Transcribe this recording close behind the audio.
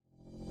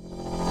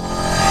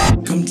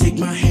Come take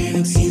my hand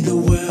and see the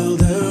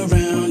world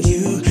around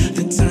you.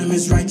 The time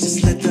is right,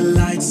 just let the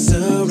light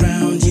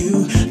surround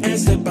you. And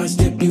step by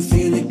step you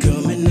feel it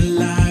coming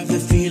alive. The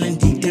feeling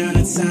deep down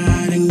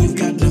inside and you've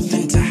got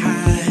nothing to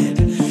hide.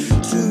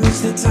 To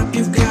reach the top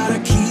you've gotta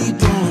keep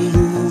on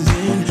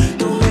moving.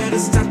 Don't let it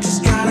stop,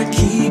 just gotta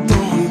keep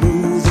on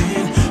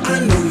moving. I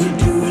know you're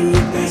doing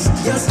your best,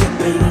 you're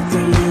stepping up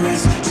from the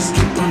rest. Just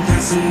keep on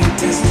passing the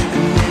test.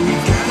 And then you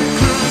gotta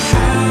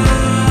climb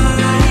higher. Climb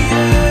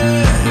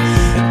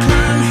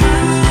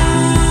higher.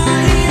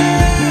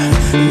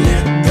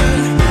 Let the fire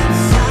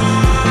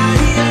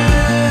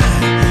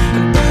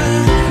burn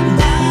brighter.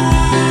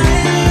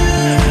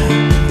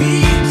 Be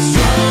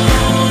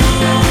stronger.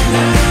 Go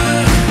longer.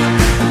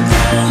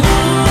 Climb higher.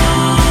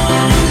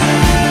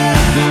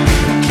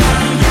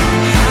 Climb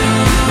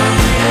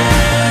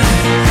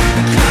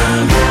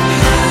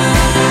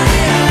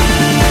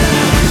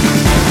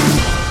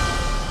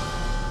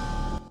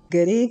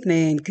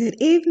Good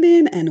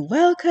evening, and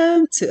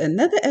welcome to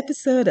another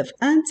episode of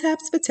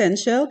Untapped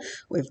Potential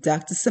with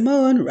Dr.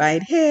 Simone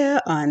right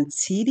here on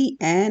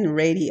TDN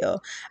Radio.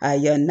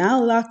 You're now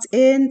locked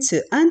in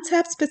to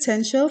Untapped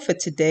Potential for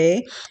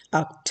today,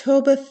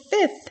 October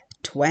 5th.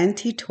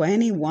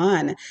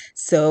 2021.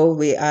 So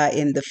we are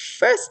in the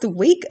first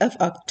week of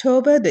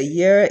October. The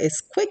year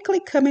is quickly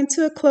coming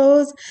to a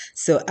close.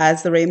 So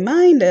as a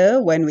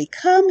reminder, when we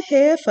come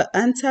here for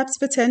Untapped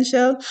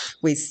Potential,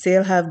 we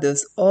still have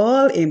those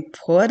all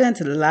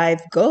important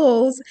life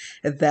goals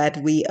that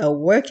we are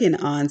working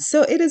on.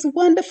 So it is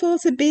wonderful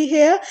to be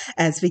here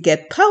as we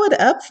get powered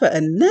up for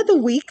another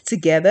week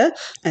together,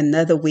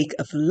 another week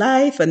of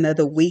life,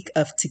 another week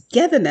of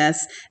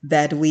togetherness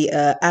that we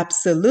are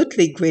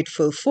absolutely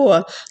grateful for.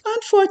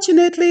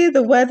 Unfortunately,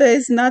 the weather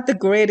is not the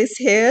greatest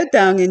here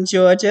down in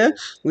Georgia.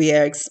 We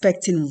are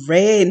expecting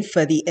rain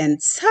for the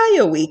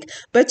entire week,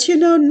 but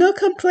no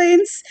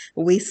complaints.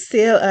 We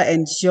still are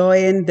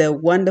enjoying the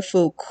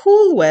wonderful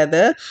cool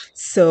weather.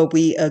 So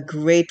we are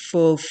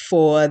grateful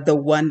for the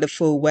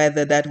wonderful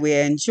weather that we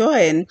are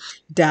enjoying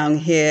down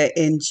here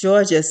in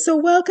Georgia. So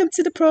welcome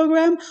to the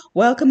program.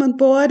 Welcome on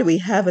board. We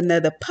have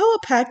another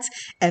power-packed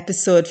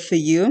episode for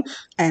you.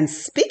 And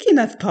speaking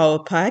of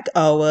power-pack,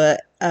 our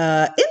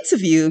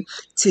interview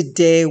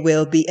today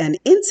will be an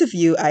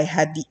interview I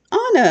had the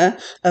honor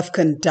of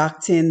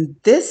conducting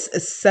this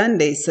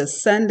Sunday. So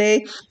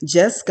Sunday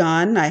just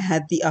gone, I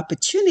had the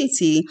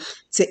opportunity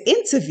to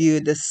interview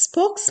the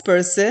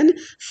spokesperson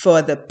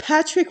for the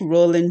Patrick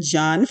Rowland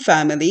John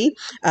family.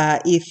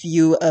 If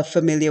you are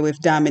familiar with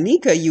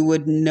Dominica, you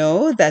would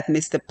know that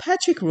Mr.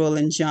 Patrick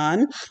Rowland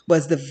John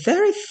was the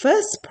very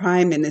first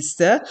Prime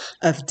Minister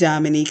of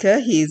Dominica.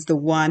 He is the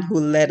one who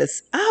led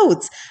us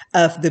out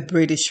of the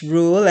British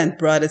rule and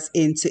brought us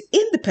into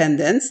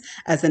independence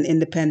as an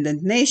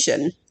independent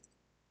nation.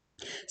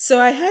 So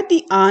I had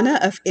the honor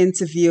of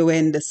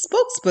interviewing the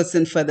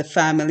spokesperson for the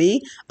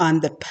family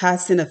on the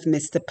passing of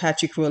Mr.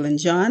 Patrick Rowland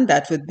John.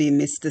 That would be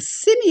Mr.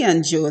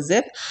 Simeon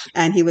Joseph.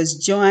 And he was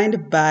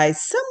joined by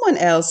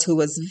someone else who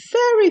was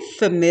very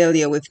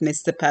familiar with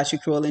Mr.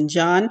 Patrick Rowland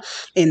John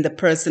in the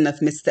person of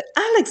Mr.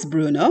 Alex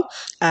Bruno.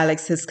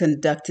 Alex has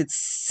conducted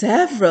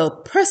several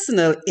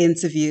personal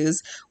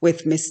interviews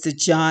with Mr.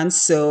 John,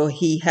 so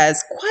he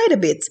has quite a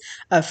bit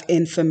of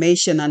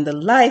information on the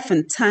life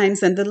and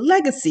times and the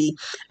legacy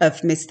of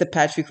Mr.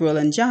 Patrick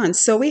Rowland John.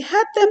 So we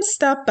had them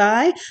stop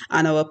by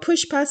on our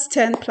Push Past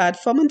 10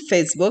 platform on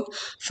Facebook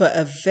for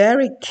a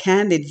very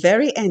candid,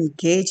 very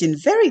engaging,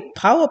 very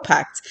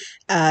power-packed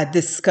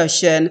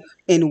discussion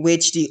in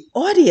which the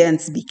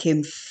audience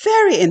became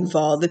very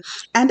involved.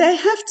 And I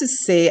have to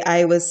say,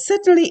 I was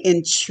certainly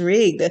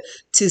intrigued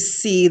to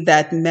see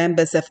that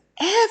members of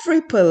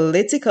every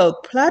political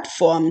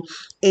platform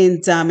in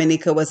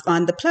Dominica was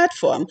on the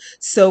platform.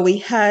 So we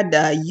had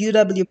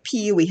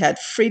UWP, we had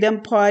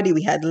Freedom Party,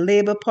 we had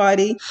Labour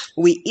Party,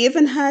 we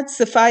even had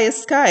Sophia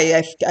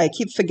Sky. I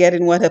keep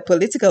forgetting what her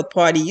political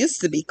party used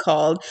to be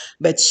called,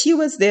 but she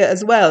was there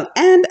as well.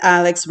 And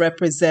Alex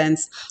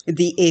represents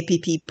the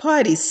APP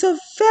party. So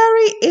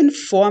very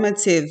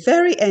informative,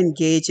 very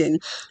engaging.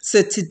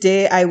 So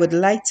today I would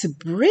like to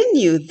bring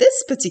you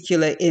this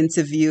particular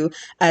interview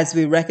as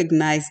we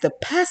recognize the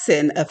passing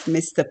of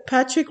Mr.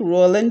 Patrick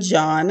Rowland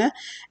John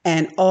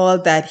and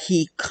all that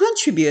he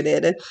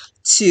contributed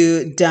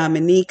to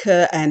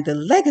Dominica and the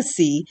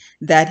legacy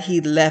that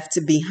he left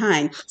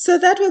behind. So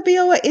that will be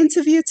our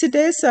interview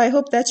today. So I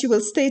hope that you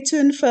will stay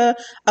tuned for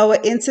our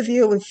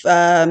interview with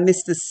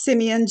Mr.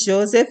 Simeon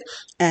Joseph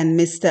and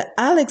Mr.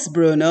 Alex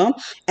Bruno.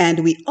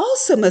 And we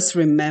also must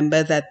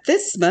remember that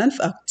this month,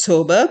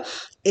 October,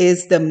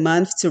 is the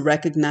month to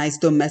recognize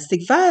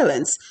domestic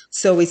violence.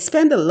 So we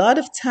spend a lot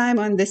of time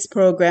on this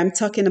program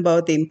talking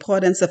about the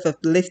importance of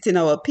uplifting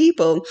our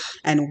people.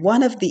 And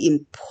one of the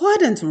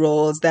important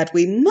roles that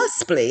we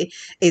must play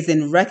is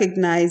in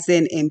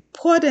recognizing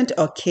important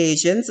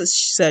occasions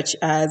such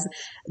as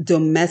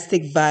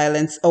domestic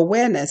violence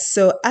awareness.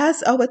 So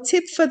as our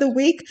tip for the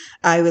week,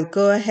 I will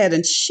go ahead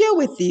and share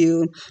with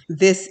you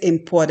this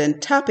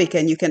important topic.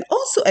 And you can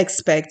also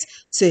expect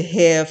to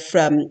hear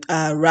from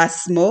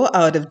Rasmo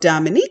out of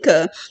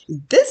Dominica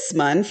this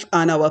month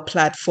on our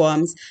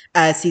platforms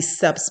as he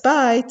stops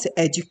by to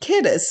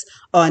educate us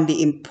on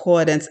the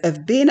importance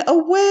of being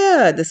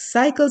aware, the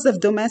cycles of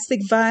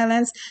domestic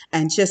violence,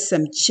 and just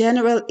some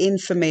general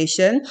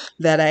information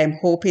that I'm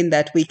hoping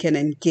that we can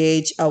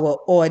engage our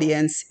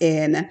audience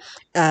in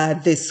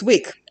this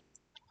week.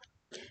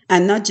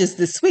 And not just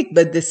this week,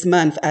 but this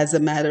month, as a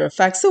matter of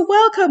fact. So,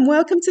 welcome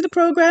to the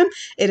program.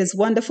 It is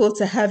wonderful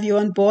to have you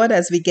on board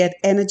as we get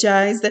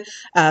energized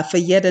for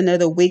yet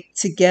another week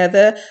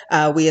together.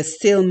 We are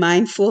still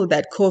mindful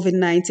that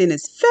COVID-19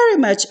 is very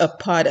much a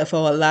part of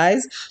our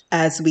lives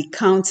as we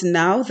count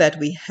now that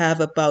we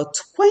have about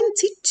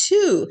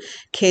 22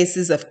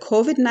 cases of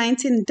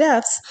COVID-19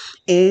 deaths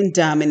in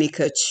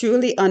Dominica.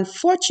 Truly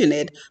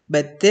unfortunate,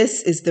 but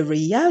this is the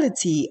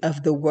reality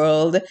of the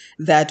world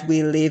that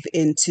we live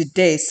in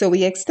today. So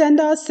we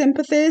extend our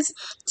sympathies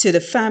to the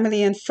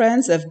family and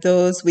friends of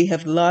those we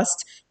have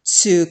lost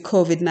to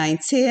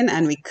COVID-19,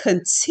 and we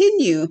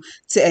continue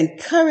to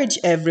encourage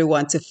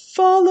everyone to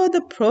follow the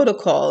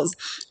protocols.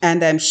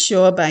 And I'm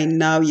sure by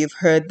now you've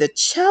heard the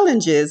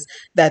challenges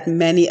that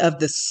many of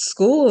the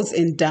schools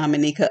in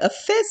Dominica are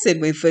facing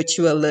with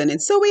virtual learning.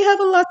 So we have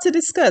a lot to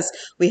discuss.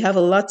 We have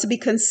a lot to be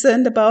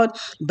concerned about.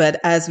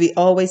 But as we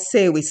always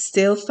say, we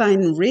still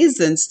find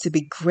reasons to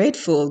be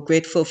grateful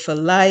for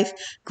life,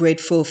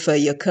 grateful for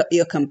your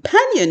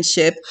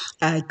companionship,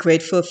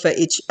 grateful for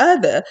each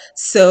other.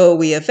 So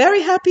we are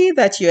very happy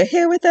that you're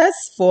here with us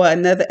for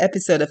another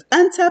episode of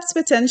Untapped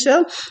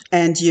Potential.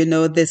 And you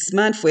know, this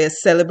month we're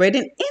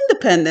celebrating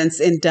independence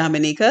in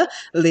Dominica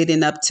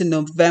leading up to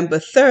November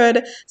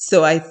 3rd.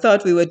 So I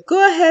thought we would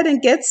go ahead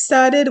and get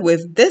started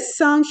with this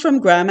song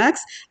from Gramax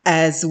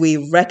as we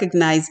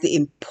recognize the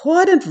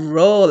important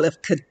role of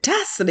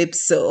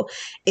Calypso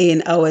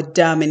in our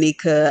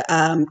Dominica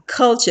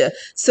culture.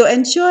 So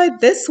enjoy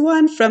this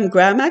one from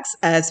Gramax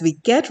as we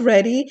get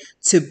ready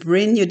to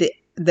bring you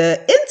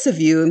the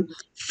interview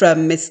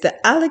from Mr.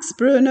 Alex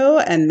Bruno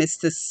and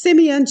Mr.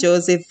 Simeon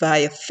Joseph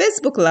via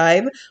Facebook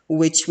Live,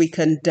 which we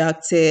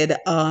conducted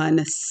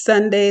on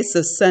Sunday.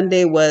 So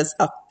Sunday was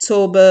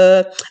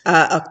October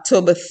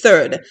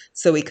 3rd.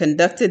 So we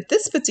conducted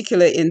this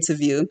particular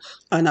interview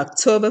on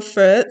October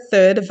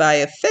 3rd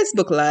via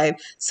Facebook Live.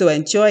 So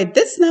enjoy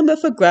this number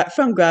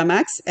from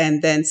Gramax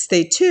and then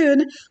stay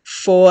tuned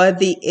for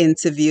the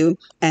interview.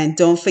 And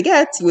don't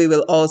forget, we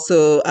will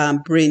also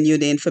bring you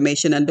the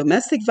information on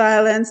domestic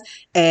violence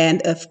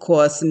and, of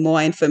course,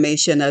 more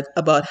information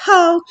about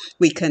how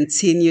we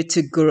continue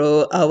to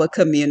grow our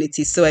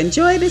community. So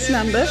enjoy this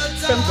number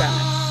from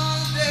Gramax.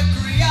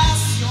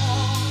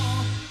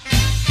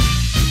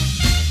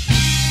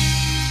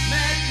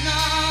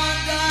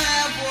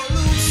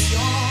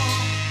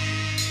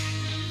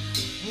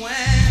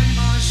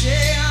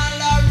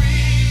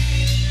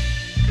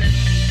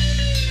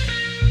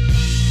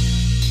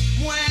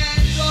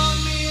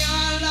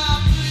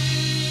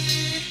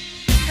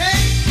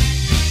 Hey!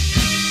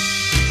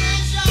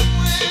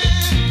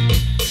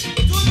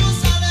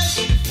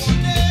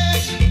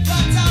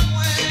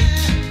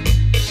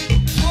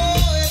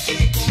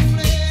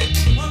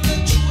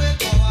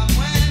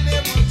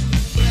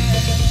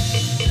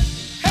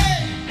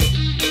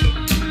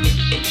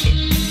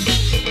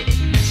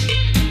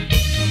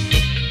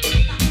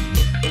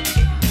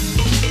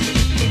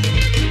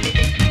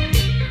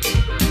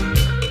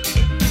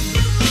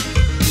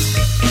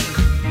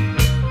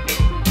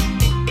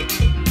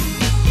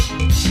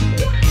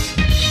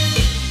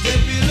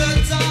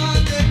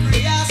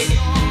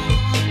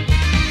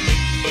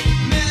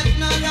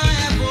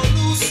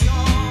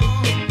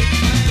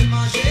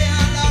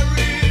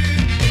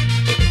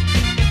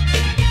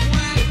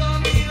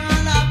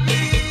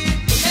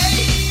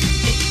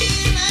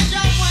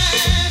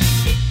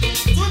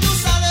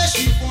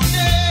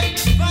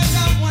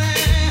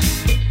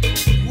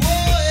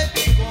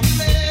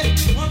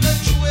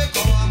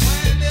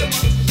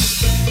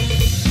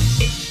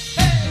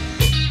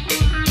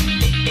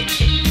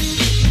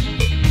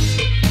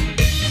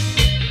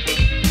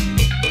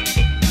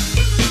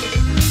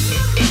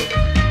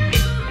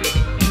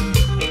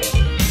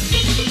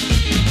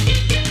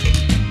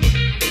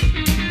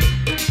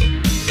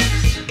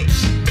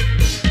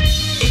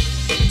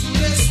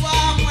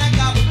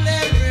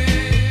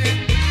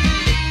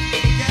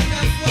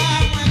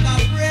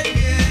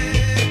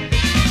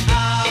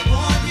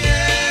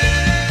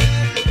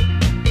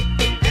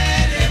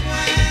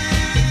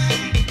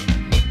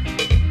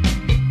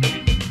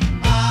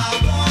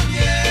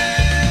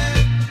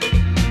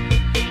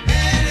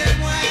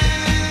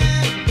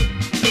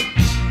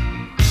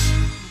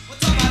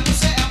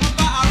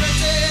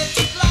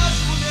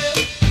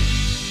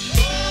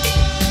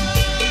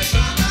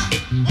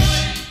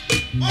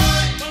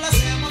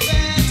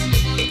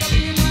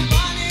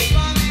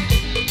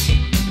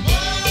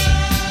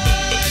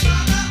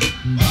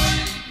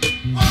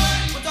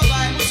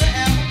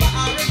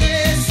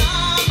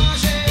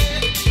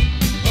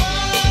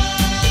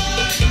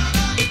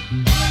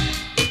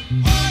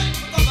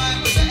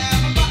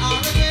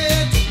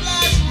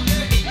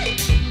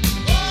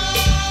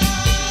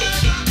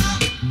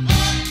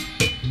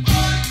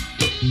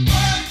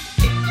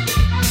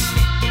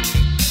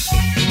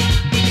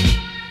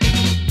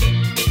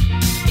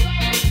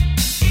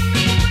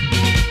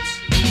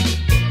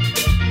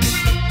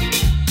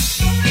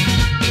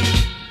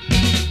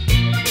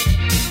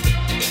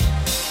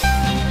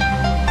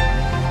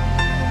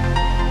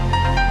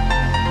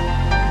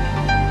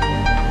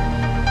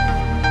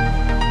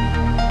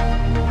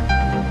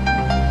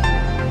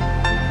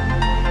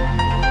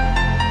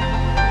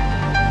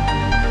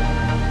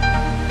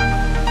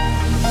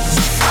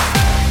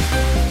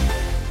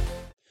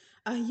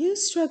 Are you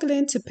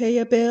struggling to pay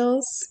your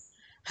bills?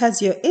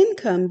 Has your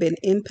income been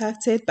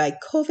impacted by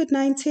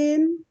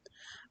COVID-19?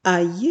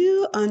 Are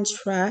you on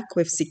track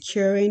with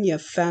securing your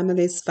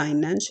family's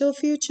financial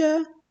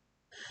future?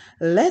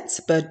 Let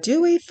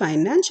Badui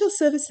Financial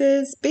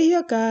Services be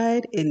your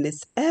guide in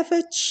this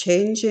ever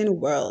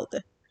changing world.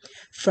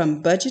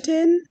 From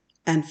budgeting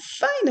and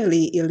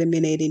finally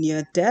eliminating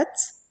your debt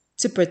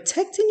to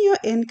protecting your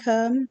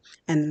income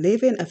and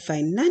leaving a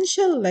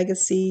financial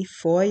legacy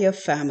for your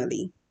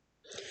family.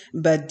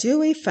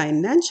 Badui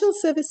Financial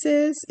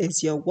Services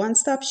is your one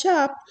stop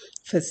shop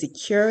for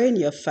securing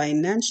your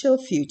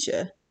financial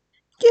future.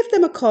 Give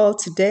them a call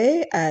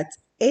today at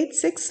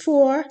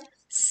 864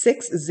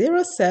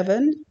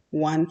 607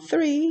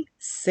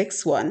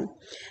 1361.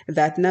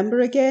 That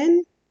number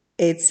again,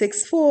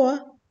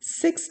 864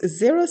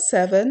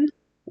 607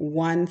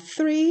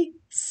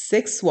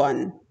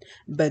 1361.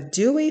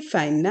 Badui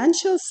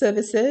Financial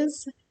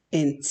Services,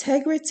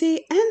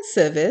 integrity and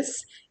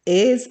service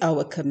is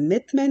our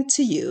commitment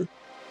to you.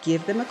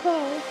 Give them a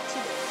call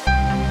today.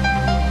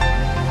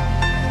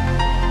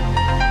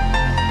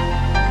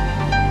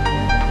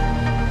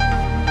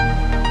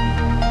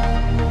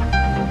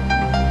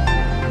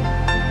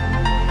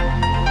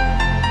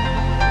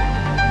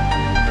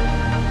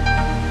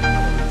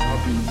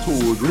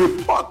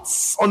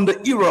 Reports on the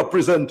era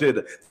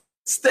presented,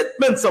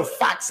 statements of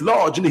facts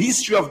large in the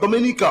history of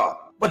Dominica.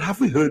 But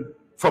have we heard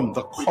from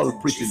the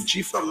culprit in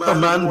chief, the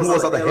man who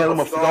was at the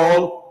helm of it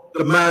all,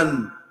 the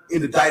man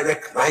in the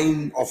direct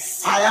line of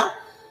fire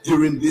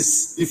during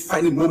this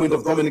defining moment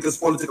of Dominica's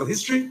political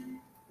history?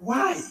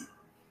 Why?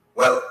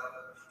 Well,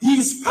 he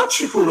is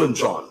Patrick Roland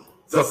John,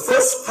 the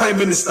first Prime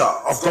Minister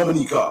of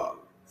Dominica,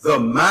 the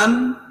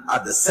man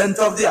at the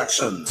center of the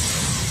action.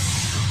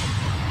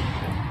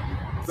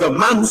 The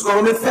man whose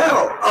government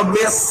fell a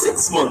mere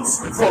 6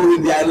 months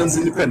following the island's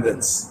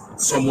independence.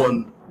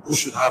 Someone who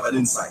should have an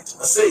insight,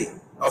 a say,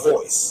 a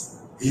voice.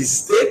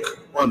 His take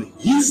on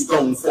his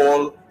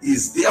downfall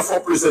is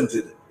therefore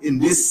presented in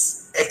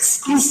this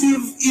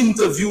exclusive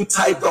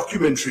interview-type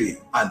documentary.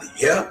 And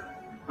here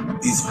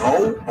is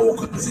how our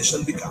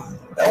conversation began.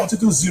 I wanted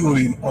to zero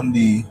in on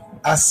the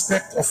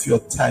aspect of your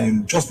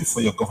time just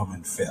before your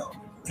government fell.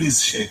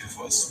 Please share it with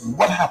us.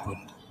 What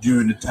happened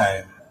during the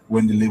time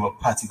when the Labour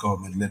Party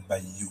government led by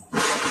you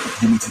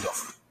limited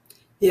off?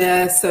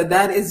 Yeah, so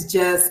that is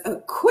just a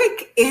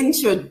quick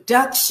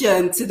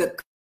introduction to the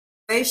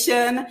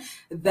conversation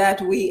that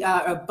we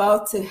are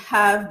about to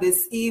have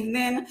this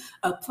evening.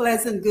 A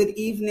pleasant good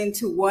evening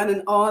to one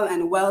and all,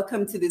 and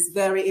welcome to this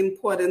very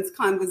important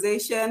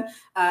conversation.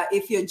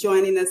 If you're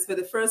joining us for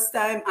the first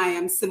time, I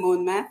am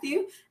Simone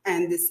Matthew,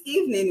 and this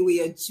evening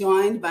we are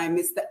joined by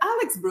Mr.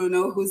 Alex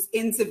Bruno, whose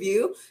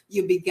interview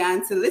you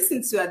began to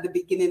listen to at the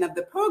beginning of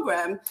the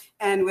program.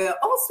 And we're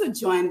also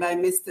joined by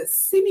Mr.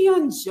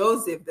 Simeon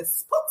Joseph, the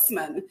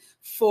spokesman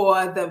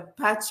for the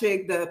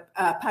Patrick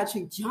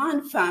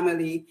John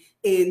family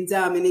in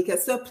Dominica.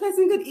 So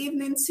pleasant good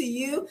evening to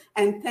you,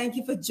 and thank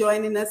you for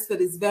joining us for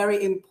this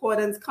very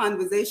important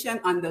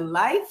conversation on the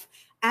life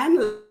and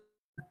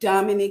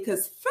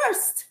Dominica's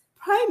first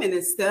Prime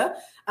Minister,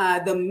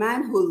 the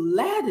man who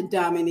led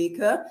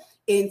Dominica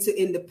into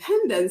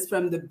independence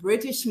from the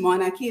British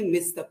monarchy,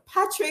 Mr.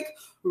 Patrick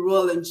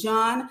Roland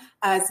John.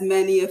 As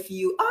many of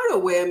you are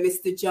aware,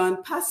 Mr.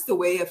 John passed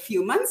away a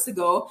few months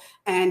ago,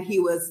 and he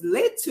was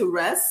laid to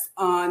rest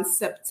on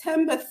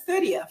September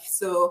 30th.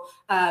 So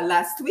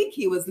last week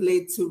he was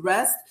laid to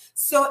rest.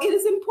 So it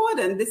is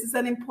important. This is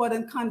an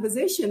important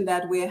conversation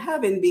that we're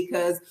having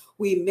because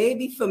we may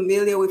be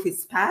familiar with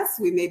his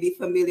past. We may be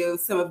familiar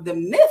with some of the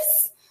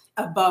myths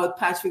about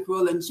Patrick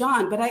Roland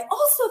John, but I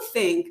also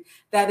think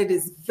that it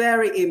is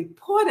very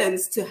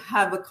important to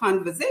have a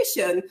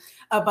conversation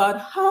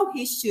about how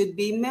he should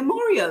be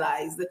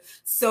memorialized.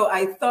 So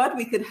I thought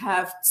we could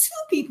have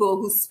two people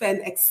who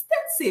spend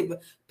extensive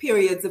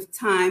periods of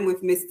time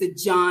with Mr.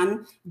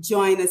 John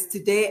join us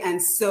today.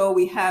 And so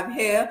we have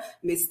here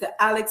Mr.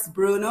 Alex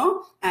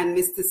Bruno and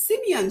Mr.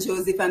 Simeon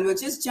Joseph, and we'll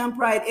just jump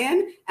right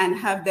in and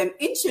have them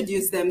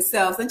introduce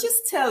themselves and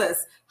just tell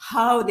us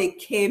how they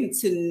came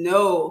to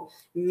know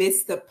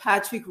Mr.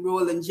 Patrick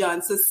Roland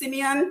John. So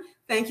Simeon,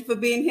 thank you for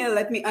being here.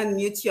 Let me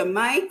unmute your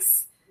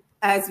mics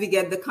as we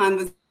get the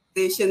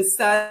conversation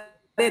started,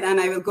 and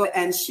I will go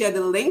and share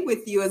the link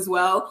with you as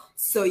well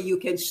so you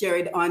can share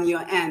it on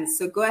your end.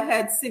 So go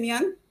ahead,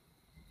 Simeon.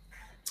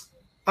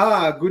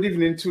 Good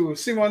evening to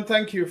Simon.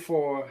 Thank you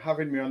for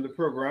having me on the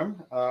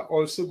program.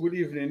 Also, good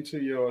evening to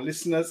your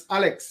listeners.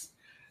 Alex,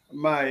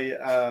 my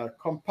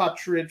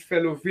compatriot,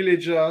 fellow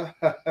villager,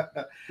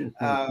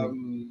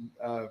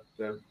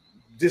 the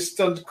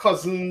distant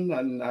cousin,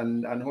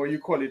 and how you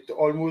call it,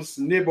 almost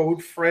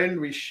neighborhood friend.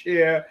 We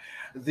share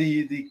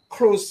the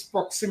close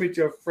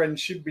proximity of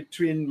friendship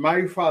between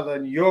my father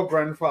and your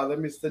grandfather,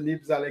 Mr.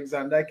 Nibs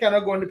Alexander. I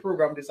cannot go on the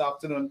program this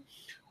afternoon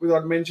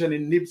without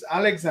mentioning Nibs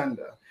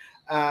Alexander.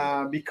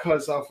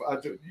 Because of,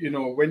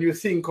 when you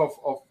think of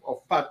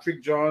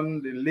Patrick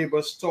John, the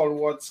Labour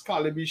stalwarts,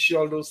 Calabishi,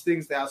 all those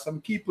things, there are some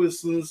key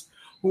persons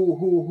who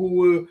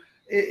were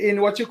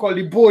in what you call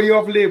the boy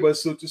of labor,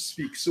 so to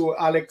speak. So,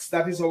 Alex,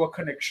 that is our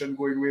connection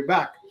going way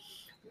back.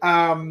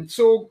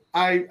 So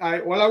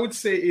I would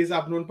say is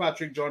I've known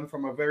Patrick John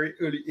from a very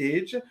early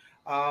age.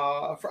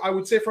 I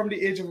would say from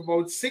the age of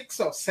about 6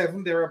 or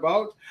 7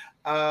 thereabout.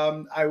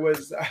 I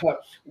was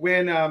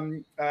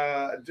when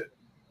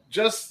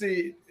just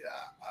the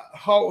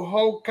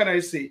how can I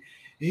say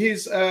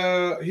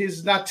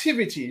his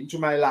nativity into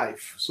my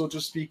life, so to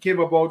speak, came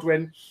about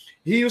when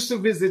he used to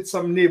visit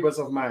some neighbors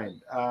of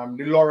mine,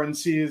 the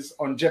Lawrences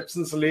on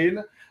Jepson's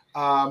Lane.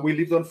 We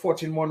lived on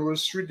 14 Monroe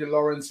Street. The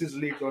Lawrences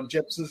lived on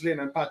Jepson's Lane,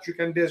 and Patrick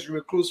and Desiree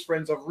were close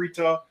friends of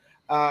Rita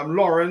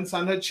Lawrence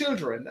and her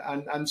children.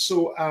 And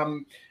so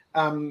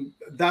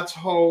that's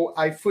how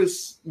I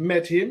first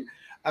met him.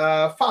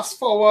 Fast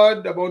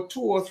forward about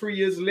 2 or 3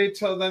 years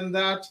later than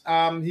that,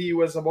 he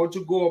was about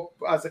to go up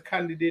as a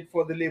candidate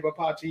for the Labour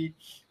Party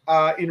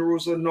in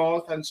Roseau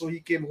North, and so he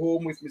came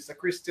home with Mr.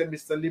 Christian,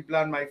 Mr.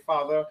 Libland, my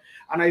father,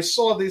 and I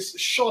saw this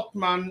short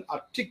man,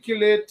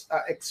 articulate,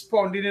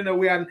 expounding in a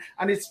way,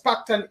 and it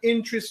sparked an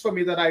interest for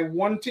me that I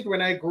wanted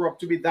when I grew up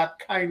to be that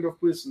kind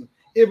of person,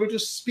 able to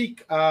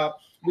speak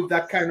with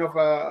that kind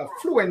of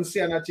fluency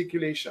and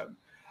articulation.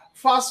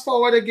 Fast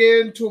forward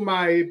again to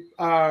my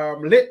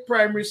late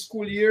primary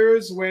school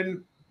years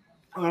when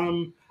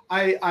I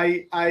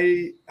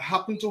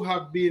happened to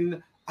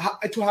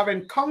have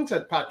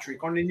encountered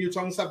Patrick on the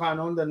Newtown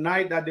Savannah on the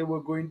day that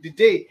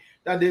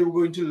they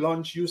were going to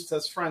launch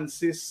Eustace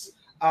Francis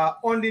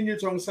on the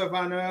Newtown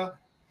Savannah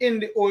in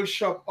the old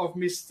shop of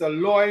Mr.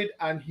 Lloyd,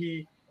 and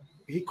he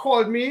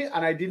called me,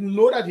 and I didn't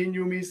know that he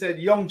knew me. He said,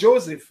 "Young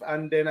Joseph,"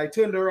 and then I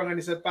turned around and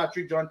he said,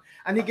 "Patrick John,"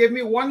 and he gave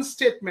me one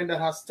statement that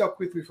has stuck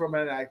with me from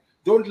my life: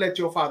 "Don't let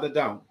your father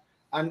down,"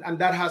 and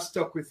that has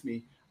stuck with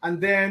me.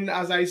 And then,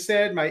 as I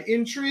said, my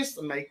interest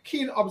and my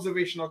keen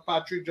observation of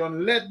Patrick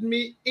John led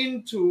me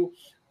into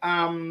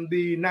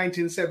the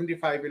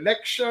 1975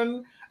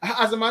 election.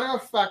 As a matter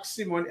of fact,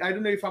 Simon, I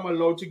don't know if I'm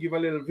allowed to give a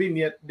little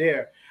vignette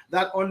there,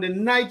 that on the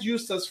night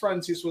Eustace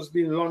Francis was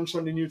being launched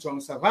on the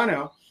Newtown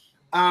Savannah,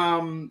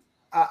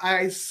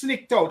 I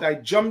sneaked out. I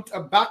jumped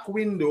a back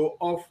window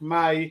of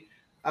my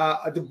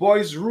the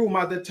boys' room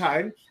at the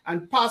time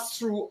and passed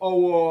through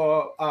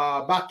our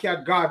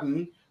backyard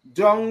garden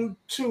down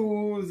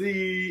to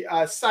the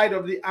side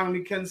of the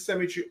Anglican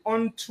Cemetery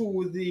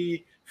onto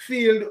the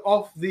field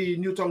of the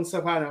Newtown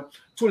Savannah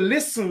to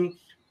listen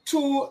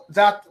to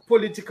that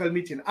political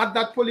meeting. At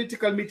that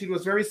political meeting, it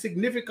was very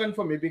significant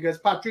for me because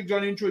Patrick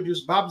John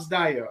introduced Babs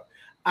Dyer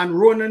and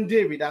Ronan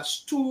David as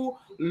two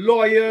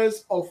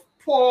lawyers of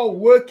poor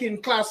working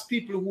class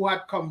people who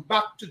had come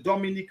back to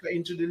Dominica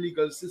into the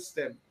legal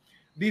system.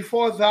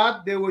 Before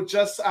that, they were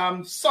just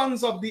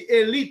sons of the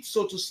elite,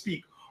 so to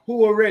speak, who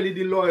were really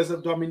the lawyers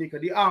of Dominica,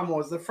 the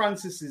Armours, the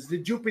Francises,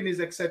 the Dupinis,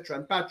 etc.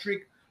 And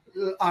Patrick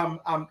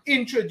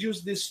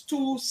introduced these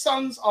two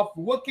sons of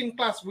working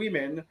class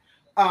women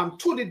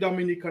to the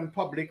Dominican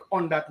public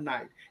on that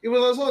night. It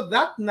was also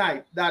that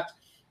night that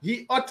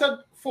he uttered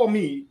for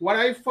me what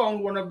I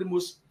found one of the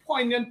most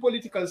poignant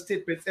political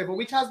statements ever,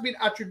 which has been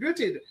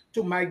attributed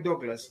to Mike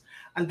Douglas.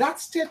 And that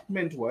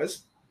statement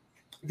was,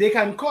 "They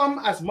can come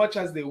as much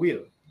as they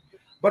will,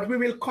 but we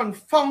will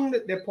confound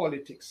their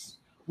politics.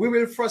 We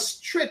will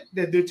frustrate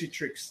their dirty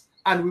tricks,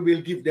 and we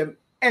will give them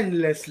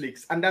endless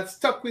licks." And that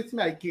stuck with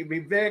me. I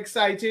became very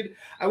excited.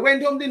 I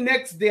went home the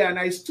next day and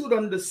I stood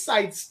on the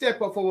side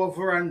step of our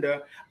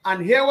veranda,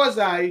 and here was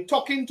I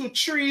talking to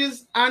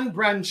trees and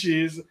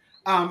branches,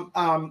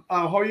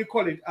 how you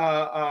call it,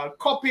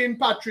 copying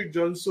Patrick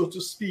John, so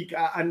to speak,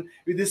 and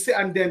with this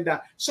and then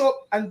that. So,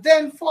 and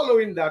then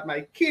following that,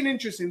 my keen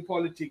interest in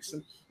politics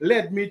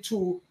led me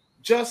to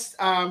just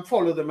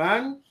follow the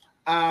man.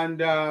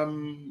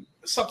 And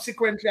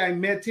subsequently, I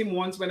met him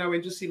once when I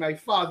went to see my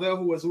father,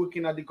 who was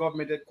working at the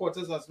government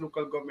headquarters as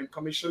local government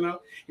commissioner.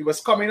 He was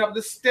coming up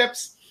the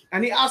steps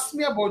and he asked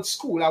me about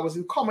school. I was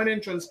in common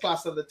entrance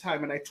class at the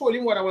time, and I told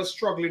him what I was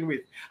struggling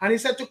with. And he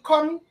said to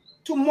come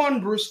to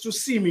Monbruce to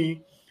see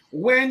me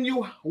when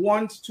you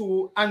want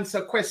to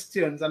answer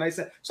questions. And I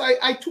said, so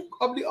I took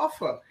up the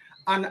offer.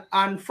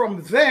 And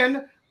from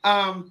then,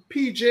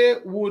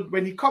 PJ would,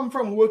 when he come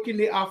from work in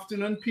the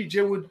afternoon,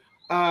 PJ would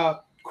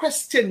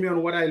question me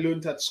on what I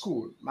learned at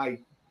school. My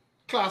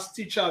class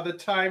teacher at the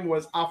time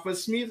was Arthur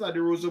Smith at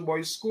the Roseau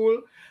Boys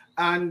School,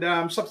 and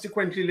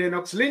subsequently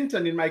Lennox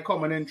Linton in my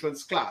common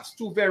entrance class.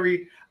 Two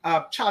very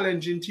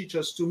challenging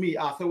teachers to me.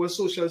 Arthur was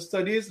social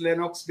studies,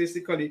 Lennox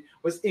basically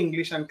was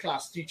English and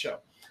class teacher.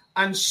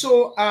 And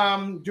so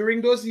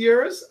during those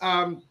years,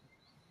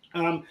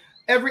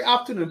 every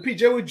afternoon,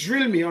 PJ would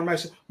drill me on my,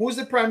 who's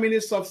the Prime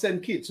Minister of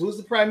St. Kitts? Who's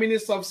the Prime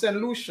Minister of St.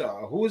 Lucia?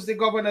 Who's the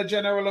Governor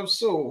General of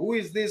So? Who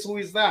is this? Who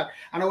is that?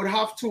 And I would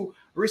have to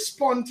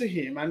respond to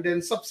him. And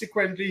then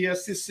subsequently, he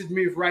assisted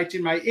me with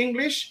writing my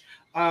English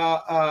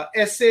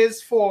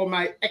essays for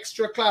my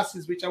extra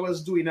classes, which I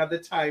was doing at the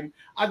time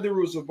at the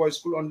Roseau Boys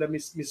School under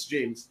Miss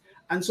James.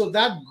 And so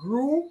that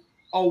grew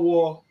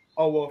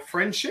our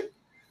friendship,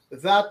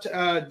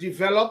 that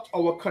developed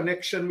our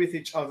connection with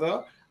each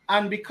other.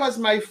 And because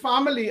my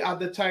family at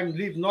the time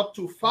lived not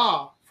too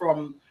far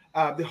from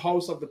the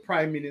house of the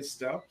Prime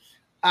Minister,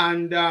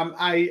 and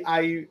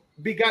I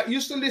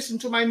used to listen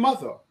to my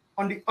mother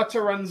on the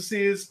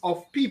utterances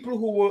of people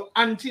who were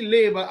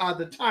anti-labor at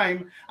the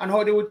time and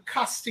how they would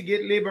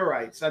castigate labor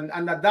rights. And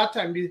at that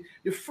time,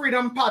 the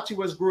Freedom Party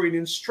was growing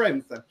in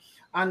strength.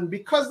 And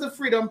because the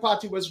Freedom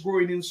Party was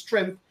growing in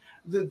strength,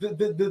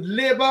 the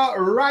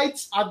labor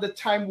rights at the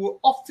time were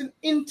often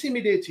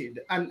intimidated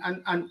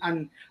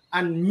and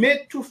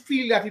made to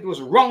feel that it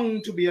was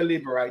wrong to be a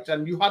laborite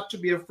and you had to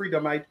be a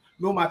freedomite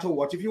no matter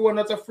what. If you were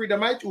not a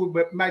freedomite, you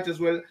might as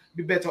well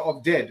be better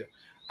off dead.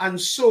 And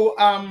so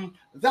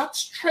that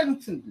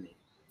strengthened me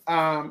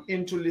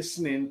into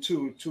listening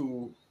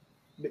to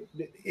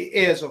the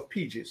ears of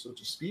PJ, so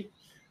to speak.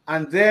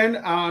 And then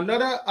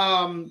another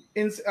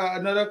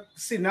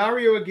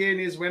scenario again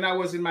is when I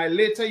was in my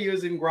later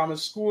years in grammar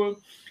school,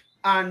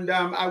 and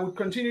I would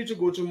continue to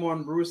go to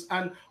Mount Bruce.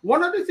 And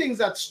one of the things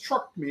that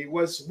struck me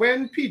was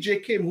when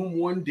PJ came home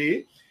one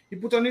day, he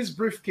put on his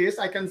briefcase.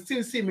 I can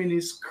still see him in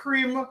his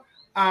cream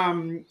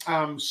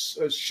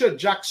shirt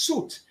jack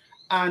suit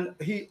and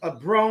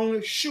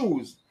brown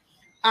shoes.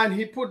 And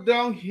he put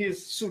down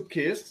his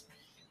suitcase.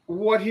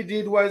 What he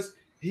did was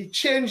he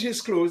changed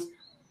his clothes.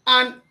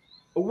 And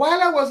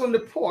while I was on the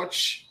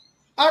porch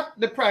at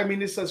the Prime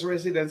Minister's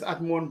residence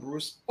at Mount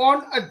Bruce,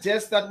 on a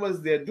desk that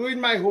was there, doing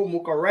my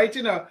homework or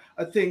writing a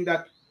thing,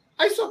 that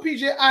I saw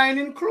PJ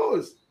ironing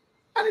clothes.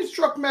 And it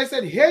struck me. I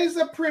said, here is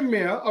the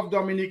Premier of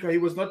Dominica. He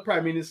was not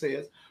Prime Minister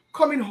yet,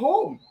 coming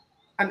home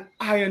and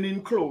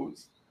ironing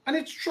clothes. And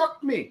it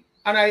struck me.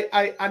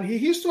 And he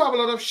used to have a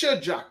lot of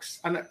shirt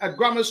jacks. And at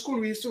grammar school,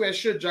 we used to wear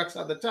shirt jacks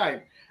at the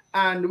time.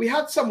 And we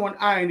had someone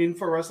ironing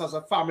for us as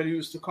a family who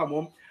used to come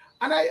home.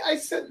 And I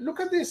said, look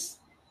at this.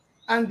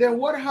 And then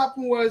what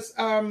happened was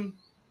I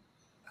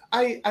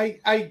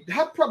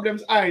had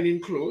problems ironing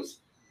clothes.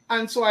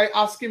 And so I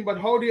asked him, but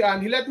how do you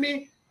iron? He let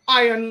me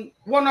iron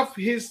one of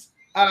his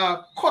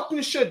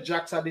cotton shirt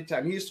jacks at the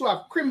time. He used to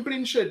have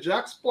crimping shirt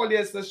jacks,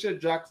 polyester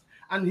shirt jacks,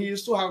 and he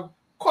used to have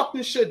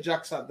cotton shirt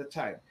jacks at the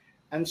time.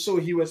 And so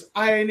he was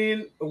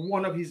ironing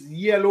one of his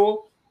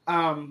yellow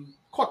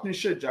cotton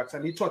shirt jacks,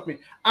 and he taught me.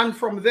 And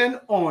from then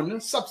on,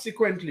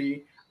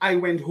 subsequently, I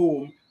went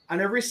home, and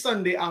every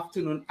Sunday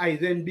afternoon, I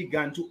then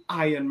began to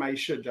iron my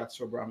shirt jacks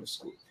for grammar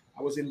school.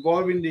 I was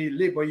involved in the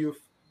Labor Youth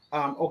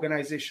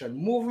Organization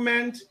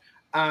movement,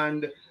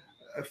 and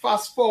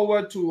fast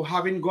forward to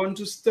having gone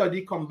to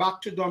study, come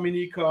back to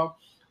Dominica,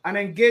 and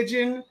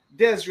engaging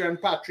Desiree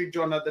and Patrick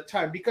John at the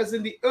time, because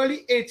in the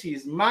early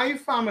 80s, my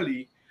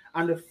family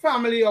and the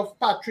family of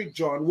Patrick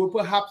John were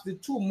perhaps the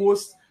two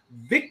most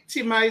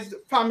victimized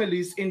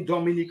families in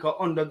Dominica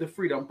under the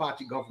Freedom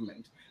Party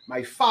government.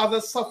 My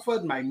father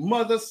suffered, my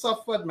mother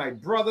suffered, my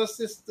brother,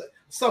 sister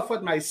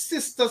suffered, my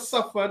sister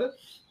suffered,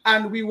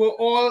 and we were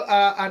all,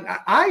 and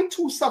I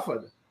too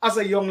suffered as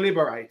a young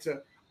laborite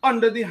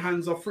under the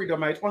hands of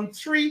Freedomite on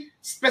 3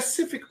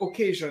 specific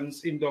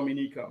occasions in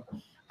Dominica.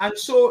 And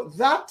so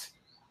that,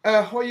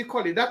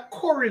 that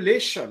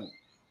correlation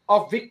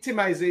of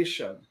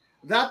victimization,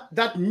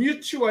 that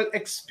mutual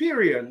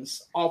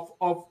experience of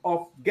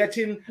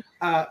getting,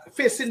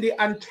 facing the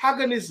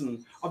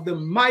antagonism of the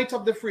might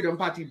of the Freedom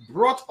Party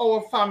brought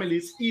our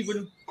families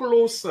even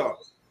closer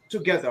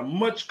together,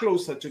 much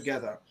closer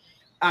together.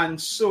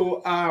 And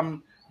so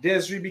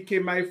Desiree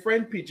became my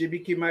friend, PJ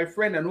became my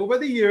friend. And over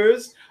the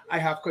years, I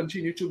have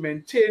continued to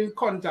maintain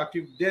contact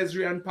with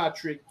Desiree and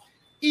Patrick,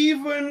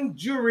 even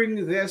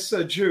during their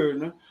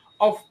sojourn,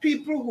 of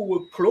people who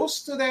were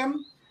close to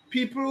them,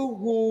 people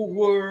who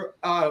were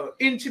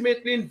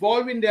intimately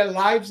involved in their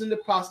lives in the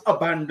past,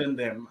 abandoned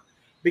them.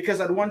 Because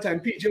at one time,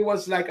 PJ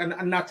was like an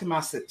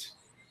anatomist.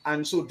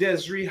 And so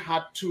Desiree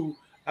had to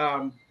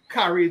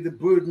carry the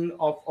burden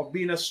of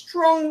being a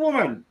strong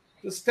woman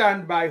to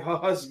stand by her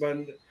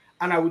husband,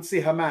 and I would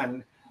say her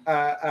man,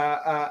 because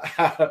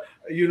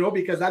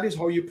that is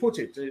how you put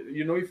it,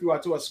 if you were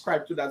to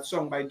ascribe to that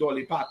song by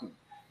Dolly Parton,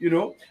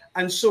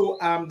 And so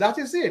that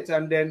is it.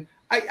 And then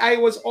I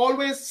was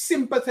always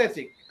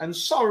sympathetic and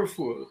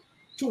sorrowful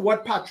to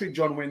what Patrick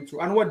John went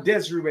through and what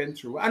Desiree went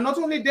through. And not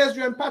only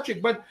Desiree and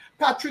Patrick, but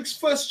Patrick's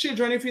first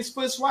children, if his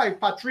first wife,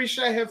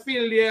 Patricia,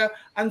 Heffilia,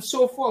 and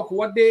so forth,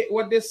 what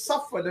they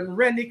suffered, and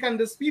Rennick and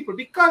these people,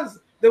 because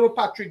they were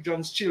Patrick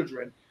John's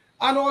children.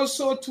 And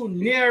also to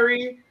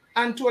Neri,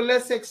 and to a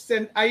lesser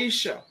extent,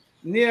 Aisha.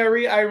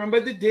 Neri, I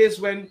remember the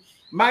days when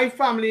my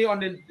family,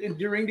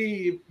 during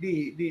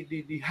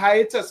the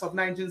hiatus of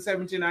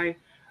 1979,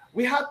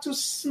 we had to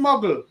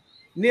smuggle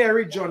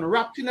Neri John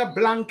wrapped in a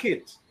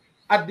blanket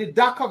at the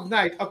dark of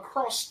night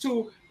across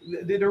to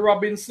the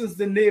Robinsons,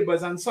 the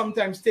neighbors, and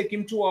sometimes take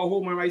him to our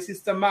home, and my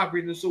sister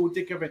Margaret and so would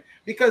take care of him,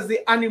 because the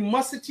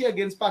animosity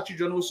against Patrick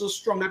John was so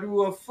strong that we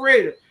were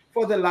afraid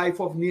for the life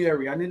of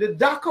Neri. And in the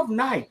dark of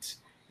night,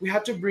 we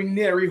had to bring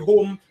Neri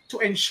home to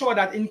ensure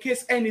that in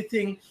case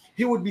anything,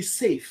 he would be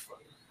safe.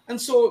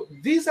 And so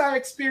these are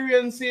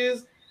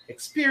experiences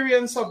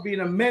experience of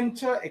being a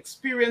mentor,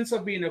 experience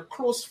of being a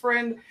close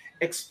friend,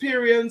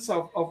 experience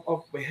of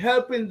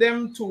helping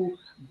them to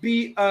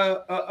be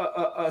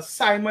a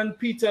Simon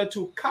Peter,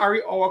 to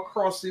carry our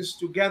crosses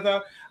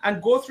together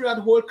and go through that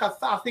whole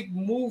cathartic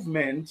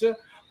movement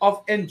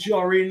of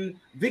enduring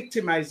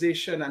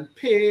victimization and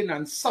pain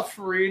and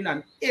suffering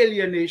and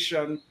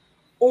alienation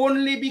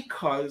only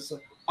because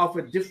of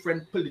a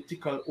different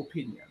political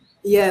opinion.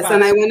 Yes, But,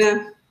 and I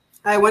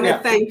want to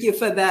yeah, thank you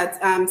for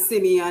that,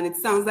 Simeon. It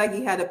sounds like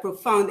he had a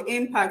profound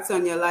impact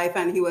on your life,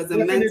 and he was a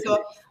definitely.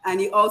 mentor. And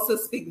you also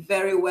speak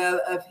very well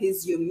of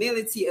his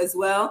humility as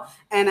well.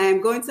 And I am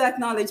going to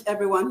acknowledge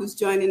everyone who's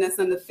joining us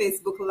on the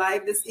Facebook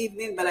Live this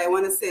evening. But I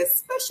want to say a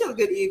special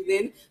good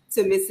evening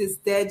to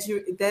Mrs.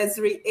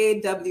 Desiree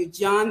A.W.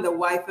 John, the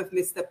wife of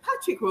Mr.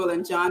 Patrick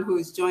Roland John, who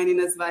is joining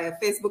us via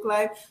Facebook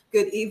Live.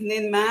 Good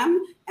evening,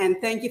 ma'am.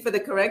 And thank you for the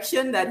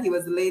correction that he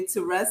was laid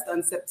to rest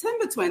on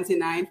September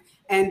 29th.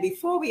 And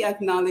before we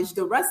acknowledge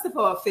the rest of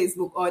our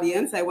Facebook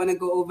audience, I want to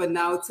go over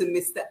now to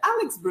Mr.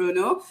 Alex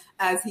Bruno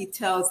as he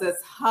tells us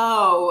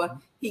how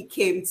he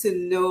came to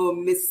know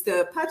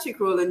Mr. Patrick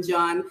Roland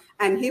John,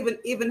 and he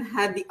even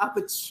had the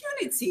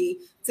opportunity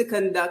to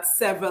conduct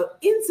several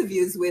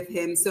interviews with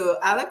him. So,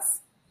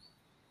 Alex?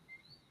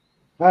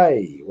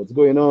 Hi, what's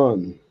going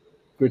on?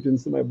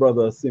 Greetings to my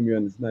brother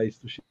Simeon. It's nice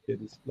to share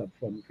this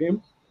platform with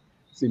him.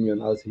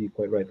 Simeon, as he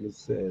quite rightly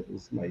said,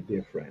 is my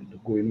dear friend.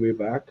 Going way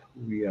back,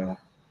 we are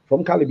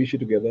from Calibishi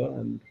together,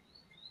 and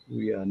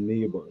we are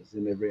neighbors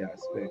in every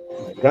aspect.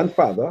 My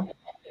grandfather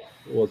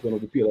was one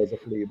of the pillars of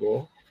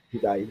labor. He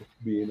died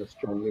being a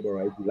strong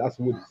laborite. The last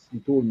words he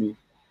told me,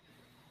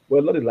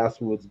 well, not the last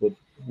words, but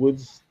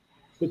words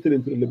put it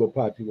into the Labour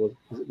Party was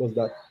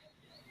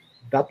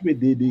that way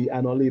they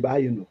are not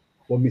labor,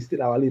 but me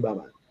still our labor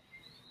man.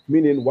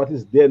 Meaning what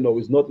is there now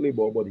is not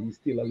labor, but he's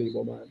still a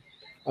labor man.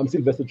 I'm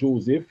Sylvester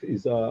Joseph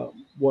is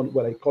one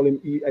what I call him.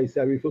 I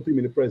say I refer to him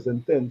in the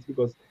present tense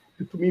because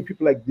to me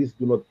people like this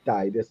do not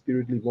die; their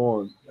spirit live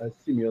on. As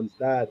Simeon's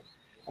dad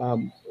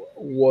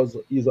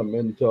is a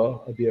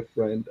mentor, a dear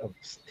friend, a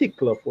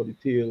stickler for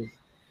details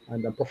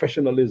and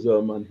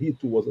professionalism, and he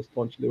too was a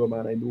staunch labor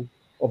man. I knew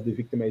of the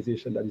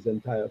victimization that his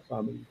entire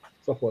family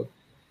suffered.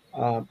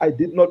 I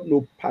did not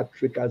know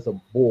Patrick as a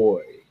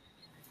boy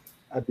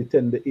at the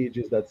tender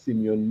ages that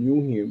Simeon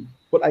knew him.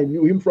 But I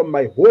knew him from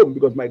my home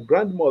because my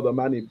grandmother,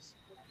 Manibs,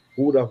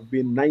 who would have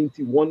been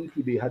 91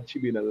 today had she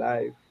been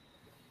alive,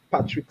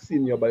 Patrick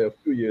Sr. by a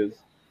few years,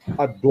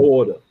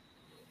 adored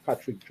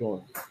Patrick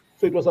John.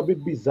 So it was a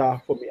bit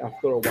bizarre for me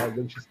after a while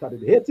when she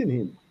started hating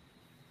him.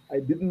 I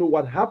didn't know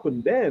what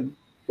happened then,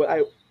 but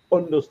I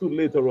understood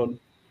later on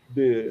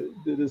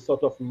the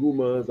sort of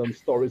rumors and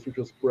stories which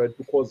were spread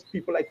to cause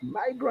people like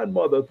my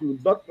grandmother to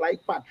not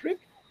like Patrick.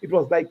 It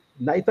was like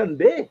night and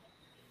day.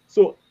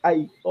 So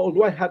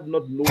although I had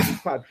not known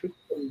Patrick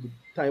from the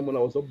time when I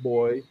was a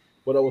boy,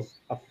 but I was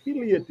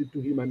affiliated to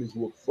him and his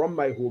work from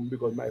my home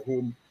because my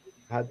home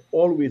had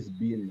always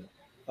been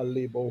a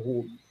labor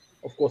home.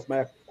 Of course, my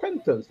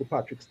acquaintance to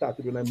Patrick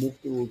started when I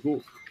moved to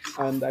Roseau,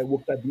 and I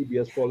worked at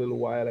DBS for a little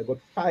while. I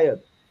got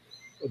fired,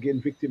 again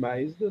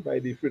victimized by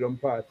the Freedom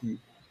Party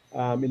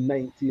in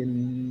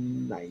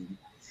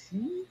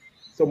 1990,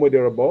 somewhere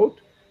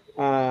thereabout,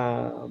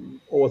 or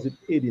was it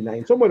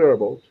 89, somewhere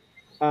thereabout.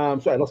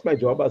 So I lost my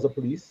job as a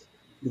police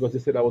because they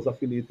said I was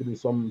affiliated with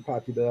some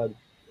party that had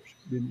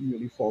been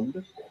newly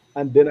formed.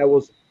 And then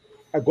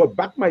I got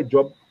back my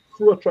job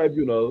through a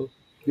tribunal.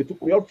 They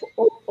took me out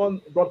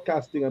on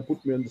broadcasting and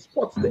put me on the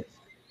sports desk.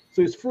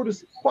 So it's through the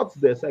sports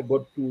desk I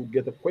got to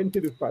get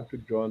acquainted with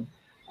Patrick John,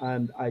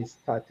 and I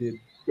started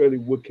really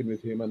working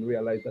with him and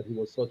realized that he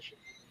was such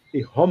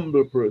a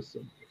humble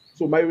person.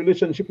 So my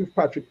relationship with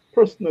Patrick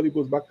personally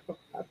goes back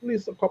at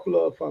least a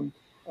couple of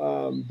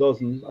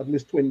dozen, at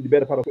least 20, the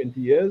better part of 20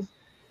 years.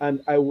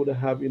 And I would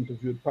have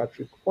interviewed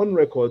Patrick on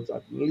records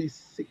at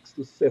least 6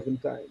 to 7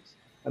 times.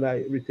 And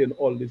I retain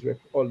all these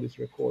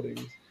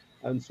recordings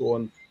and so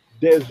on.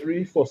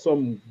 Desiree, for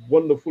some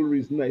wonderful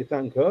reason, I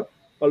thank her,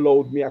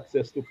 allowed me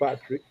access to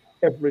Patrick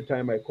every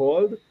time I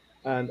called.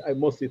 And I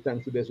must say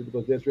thanks to Desiree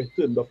because Desiree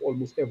turned off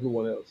almost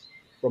everyone else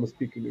from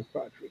speaking with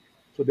Patrick.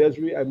 So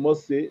Desiree, I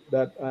must say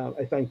that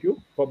I thank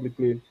you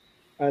publicly,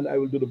 and I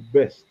will do the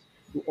best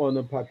to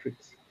honor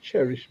Patrick's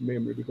cherished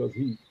memory because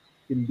he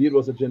indeed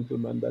was a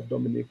gentleman that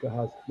Dominica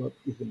has not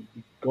even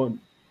begun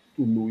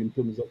to know in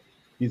terms of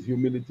his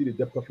humility, the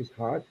depth of his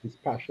heart, his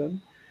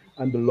passion,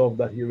 and the love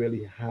that he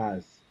really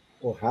has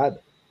or had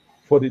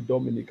for the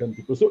Dominican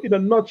people. So in a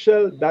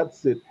nutshell,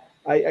 that's it.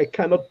 I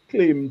cannot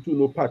claim to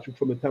know Patrick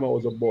from the time I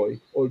was a boy,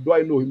 although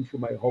I know him through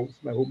my house,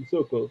 my home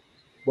circle.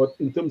 But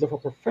in terms of a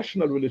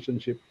professional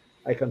relationship,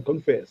 I can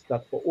confess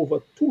that for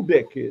over 2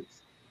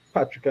 decades,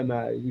 Patrick and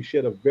we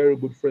shared a very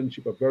good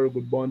friendship, a very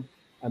good bond,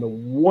 and a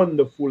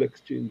wonderful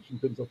exchange in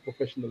terms of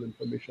professional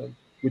information,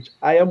 which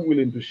I am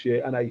willing to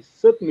share, and I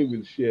certainly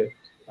will share,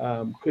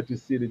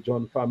 courtesy the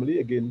John family,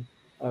 again,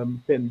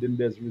 pending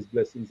Desiree's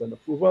blessings and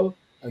approval,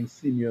 and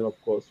Simeon,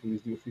 of course, who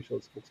is the official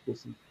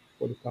spokesperson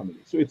for the family.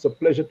 So it's a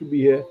pleasure to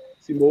be here.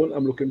 Simone,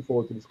 I'm looking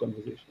forward to this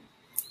conversation.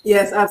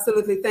 Yes,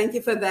 absolutely. Thank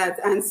you for that.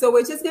 And so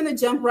we're just going to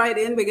jump right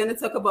in. We're going to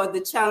talk about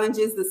the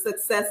challenges, the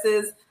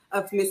successes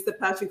of Mr.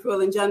 Patrick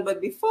Rowland John.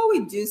 But before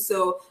we do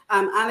so,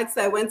 Alex,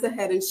 I went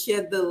ahead and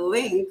shared the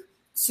link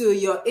to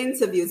your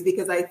interviews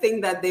because I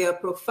think that they are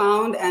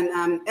profound,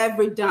 and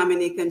every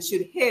Dominican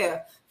should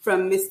hear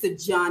from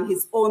Mr. John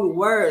his own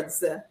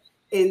words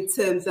in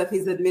terms of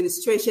his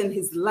administration,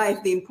 his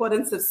life, the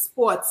importance of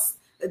sports,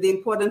 the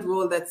important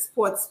role that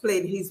sports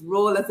played, his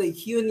role as a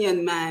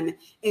union man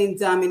in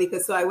Dominica.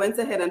 So I went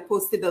ahead and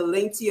posted a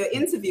link to your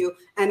interview.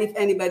 And if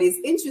anybody is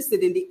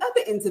interested in the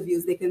other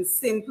interviews, they can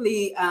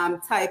simply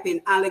type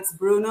in Alex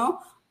Bruno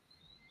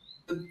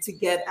to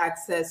get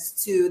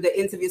access to the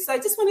interview. So I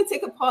just want to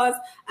take a pause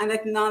and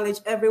acknowledge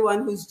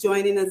everyone who's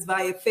joining us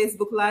via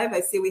Facebook Live. I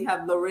see we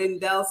have Lorraine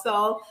Del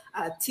Sol,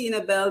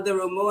 Tina Bell, De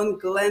Ramon,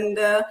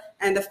 Glenda,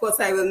 and of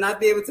course I will not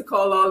be able to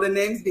call all the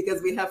names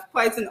because we have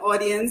quite an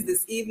audience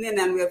this evening,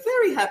 and we're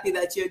very happy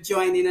that you're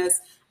joining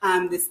us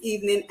this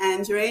evening,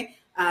 Andre.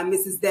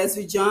 Mrs.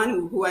 Desiree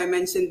John, who I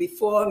mentioned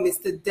before,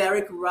 Mr.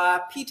 Derek Ra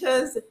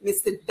Peters,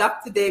 Mr.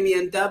 Dr.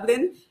 Damian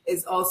Dublin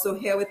is also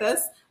here with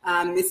us.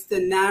 Mr.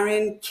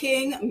 Naren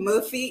King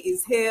Murphy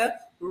is here,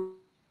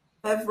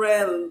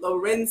 Reverend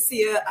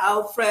Laurencia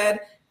Alfred,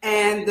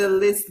 and the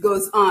list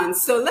goes on.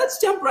 So let's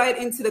jump right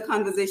into the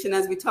conversation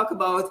as we talk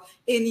about,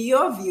 in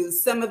your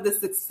views, some of the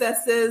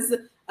successes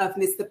of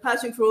Mr.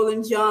 Patrick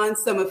Rowland John,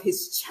 some of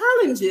his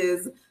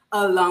challenges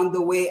along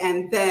the way,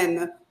 and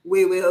then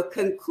we will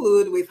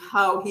conclude with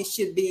how he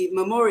should be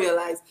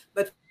memorialized.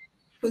 But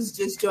who's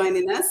just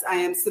joining us, I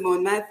am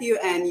Simone Matthew,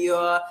 and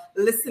you're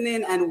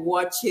listening and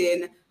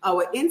watching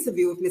our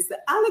interview with Mr.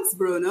 Alex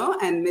Bruno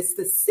and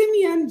Mr.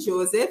 Simeon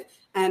Joseph,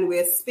 and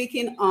we're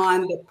speaking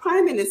on the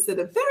Prime Minister,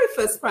 the very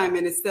first Prime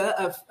Minister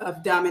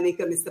of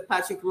Dominica, Mr.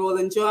 Patrick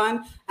Rowland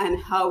John, and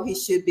how he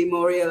should be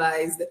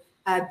memorialized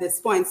at this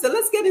point. So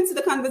let's get into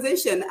the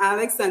conversation.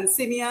 Alex and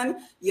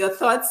Simeon, your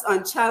thoughts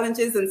on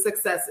challenges and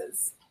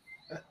successes.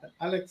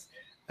 Alex,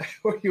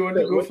 you want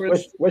to go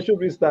first? Where should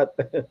we start?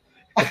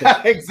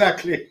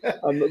 Exactly.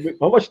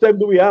 How much time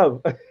do we have?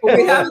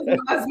 We have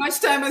as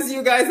much time as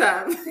you guys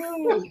have.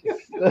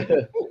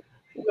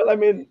 Well, I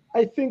mean,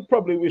 I think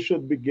probably we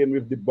should begin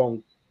with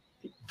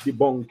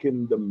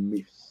debunking the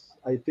myths.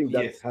 I think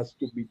that has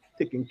to be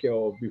taken care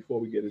of before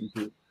we get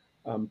into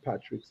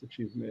Patrick's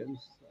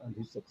achievements and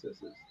his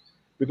successes.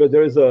 Because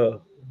there is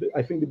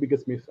I think the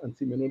biggest myth, and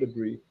Simeon would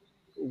agree,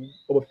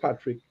 about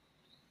Patrick,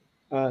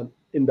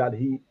 in that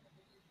he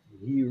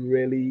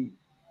really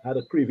had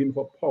a craving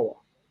for power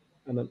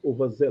and an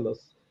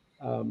overzealous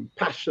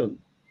passion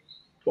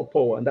for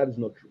power, and that is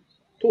not true.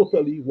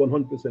 Totally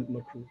 100%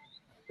 not true.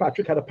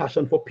 Patrick had a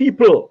passion for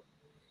people.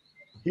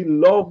 He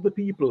loved the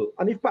people.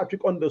 And if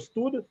Patrick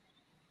understood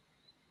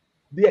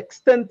the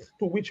extent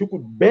to which he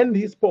could bend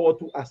his power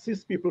to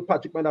assist people,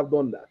 Patrick might have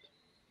done that.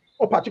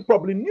 Or Patrick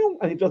probably knew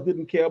and he just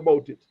didn't care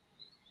about it.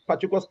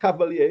 Patrick was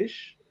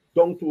cavalierish,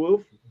 down to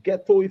earth,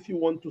 ghetto, if you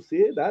want to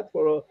say that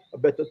for a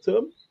better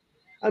term.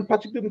 And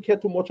Patrick didn't care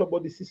too much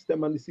about the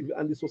system and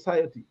the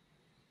society.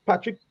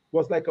 Patrick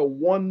was like a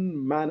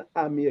one-man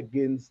army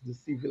against the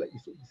civil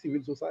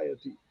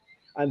society.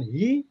 And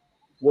he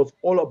was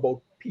all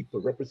about people,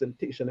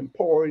 representation,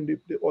 empowering the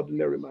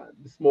ordinary man,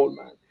 the small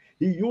man.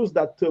 He used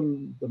that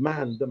term, the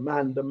man,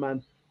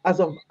 as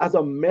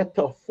a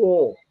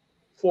metaphor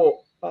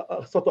for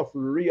a sort of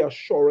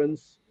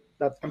reassurance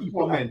that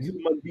people are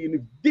human beings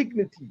with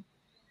dignity.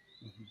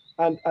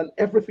 Mm-hmm. And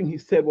everything he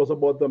said was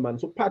about the man.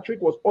 So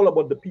Patrick was all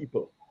about the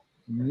people,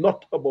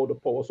 not about the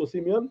power. So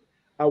Simeon,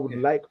 I would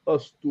like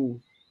us to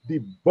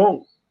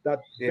debunk that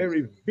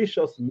very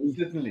vicious myth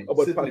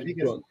about Patrick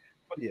John.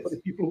 For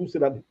the people who say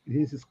that it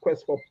is his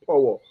quest for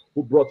power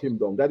who brought him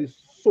down. That is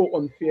so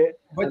unfair,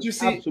 but you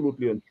see,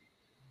 absolutely untrue.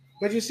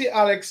 But you see,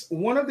 Alex,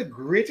 one of the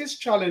greatest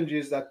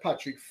challenges that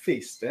Patrick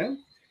faced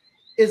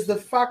is the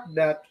fact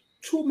that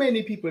too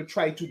many people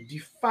try to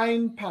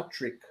define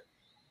Patrick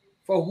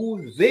for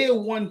who they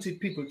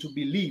wanted people to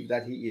believe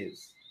that he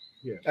is,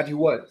 that he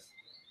was.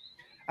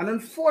 And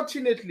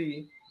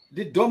unfortunately,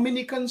 the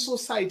Dominican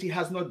society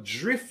has not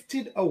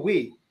drifted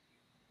away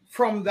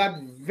from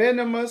that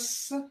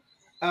venomous,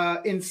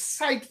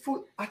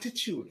 insightful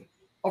attitude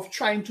of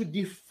trying to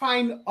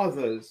define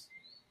others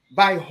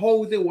by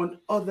how they want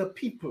other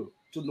people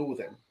to know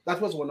them.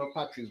 That was one of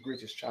Patrick's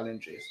greatest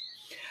challenges.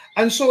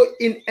 And so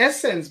in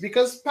essence,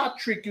 because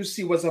Patrick, you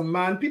see, was a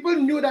man, people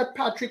knew that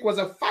Patrick was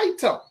a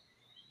fighter.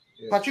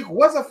 Yes. Patrick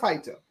was a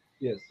fighter.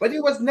 Yes. But he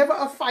was never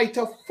a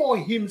fighter for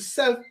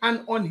himself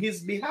and on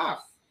his behalf.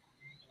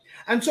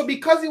 And so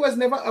because he was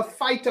never a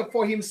fighter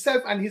for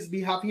himself and his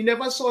behalf, he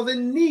never saw the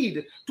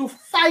need to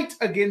fight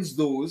against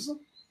those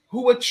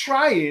who were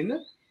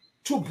trying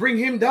to bring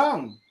him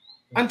down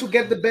and to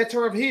get the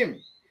better of him.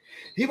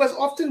 He was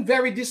often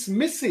very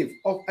dismissive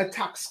of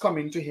attacks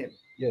coming to him.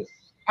 Yes.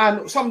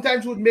 And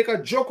sometimes would make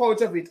a joke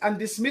out of it and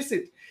dismiss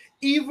it.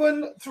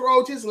 Even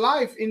throughout his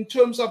life, in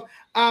terms of,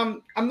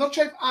 I'm not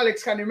sure if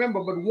Alex can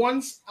remember, but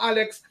once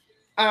Alex,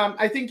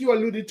 I think you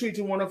alluded to it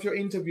in one of your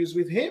interviews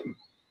with him,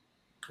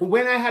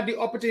 when I had the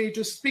opportunity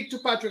to speak to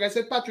Patrick, I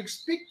said, Patrick,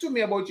 speak to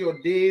me about your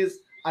days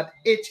at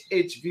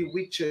HHV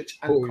Whitchurch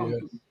and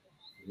Company.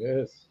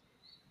 Yes.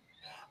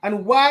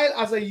 And while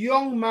as a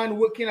young man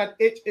working at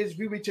HHV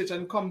Whitchurch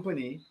and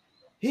Company,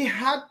 he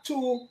had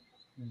to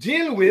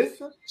deal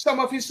with some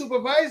of his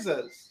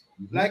supervisors,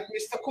 like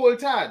Mr.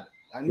 Coltad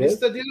and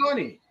Mr.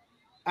 Deloney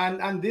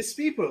and these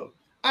people.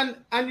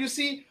 And you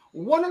see,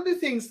 one of the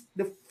things,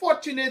 the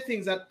fortunate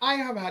things that I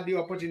have had the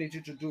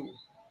opportunity to do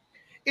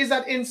is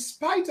that in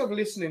spite of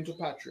listening to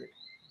Patrick,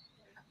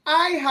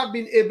 I have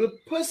been able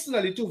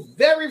personally to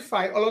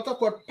verify a lot of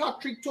what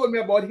Patrick told me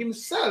about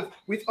himself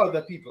with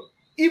other people,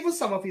 even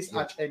some of his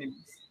arch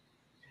enemies.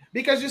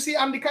 Because you see,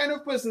 I'm the kind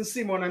of person,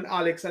 Simon and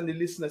Alex and the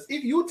listeners,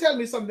 if you tell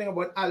me something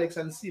about Alex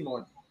and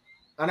Simon,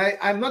 and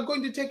I'm not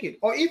going to take it,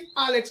 or if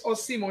Alex or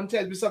Simon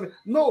tells me something,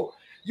 no,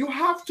 you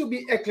have to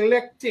be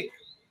eclectic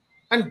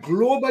and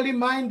globally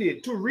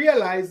minded to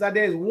realize that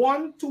there's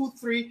 1, 2,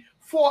 3,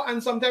 4,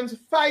 and sometimes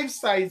 5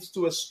 sides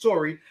to a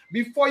story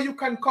before you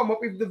can come up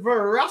with the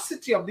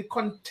veracity of the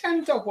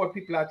content of what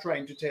people are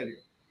trying to tell you.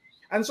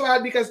 And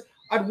so because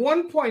at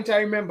one point I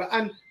remember,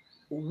 and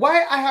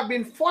why I have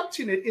been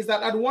fortunate is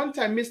that at one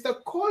time,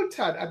 Mr.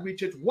 Coltad at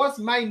Whitchurch was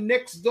my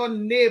next door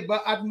neighbor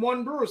at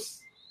Monbruce.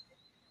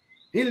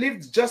 He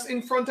lived just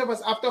in front of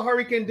us after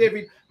Hurricane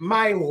David.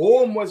 My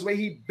home was where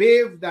he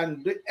bathed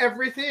and did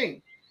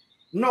everything.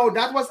 No,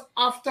 that was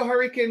after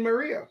Hurricane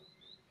Maria.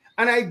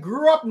 And I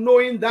grew up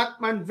knowing that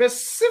man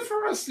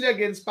vociferously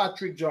against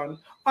Patrick John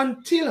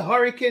until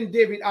Hurricane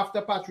David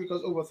after Patrick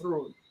was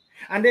overthrown.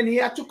 And then he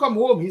had to come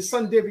home. His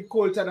son David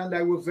Coltad and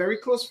I were very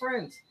close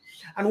friends.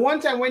 And one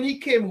time when he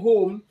came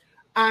home,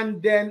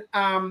 and then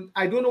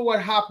I don't know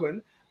what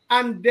happened,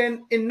 and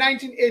then in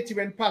 1980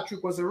 when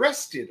Patrick was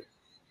arrested,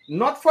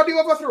 not for the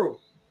overthrow,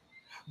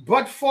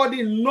 but for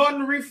the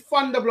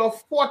non-refundable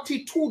of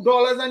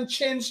 $42 and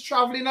change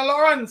traveling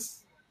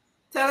allowance.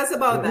 Tell us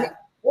about that.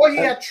 Oh, he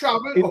had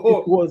traveled.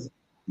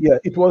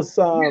 It was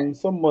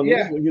some money.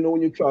 Yeah. You know,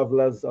 when you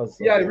travel as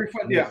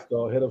refund,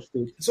 head of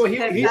state. So he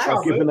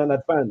are given an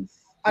advance.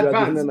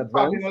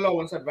 Traveling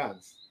allowance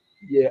advance.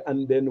 Yeah,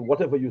 and then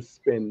whatever you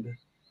spend,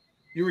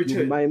 you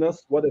return. You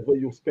minus whatever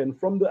you spend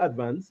from the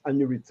advance, and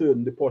you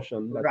return the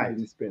portion that you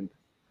didn't spend.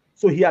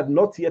 So he had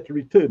not yet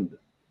returned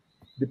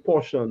the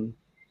portion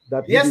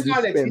that he didn't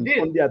spend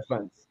on the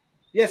advance.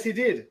 Yes, he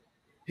did.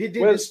 He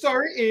did. Well, the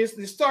story is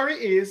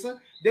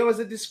there was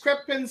a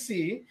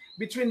discrepancy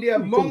between the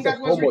amount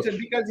that was written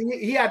because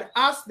he had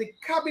asked the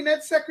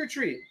cabinet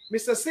secretary,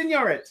 Mr.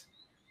 Signoret,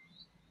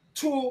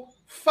 to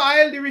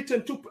file the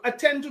return, to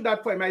attend to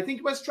that for him. I think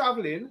he was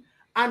traveling.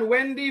 And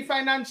when the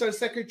financial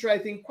secretary, I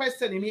think,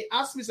 questioned him, he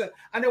asked me,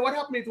 and then what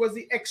happened? It was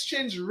the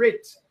exchange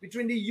rate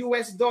between the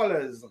US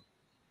dollars.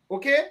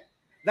 Okay?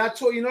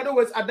 So, in other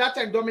words, at that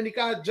time,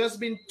 Dominica had just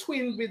been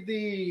twinned with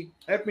the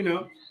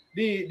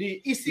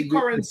EC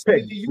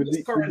currency, with the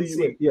US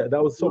currency.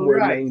 That was somewhere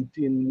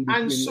 19.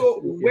 And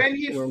so when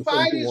he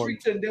filed his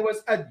return, there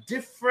was a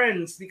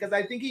difference because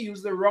I think he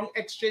used the wrong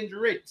exchange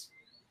rate.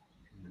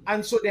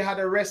 And so they had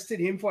arrested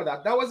him for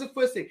that. That was the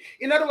first thing.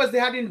 In other words, they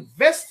had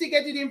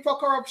investigated him for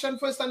corruption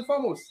first and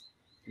foremost.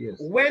 Yes.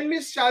 When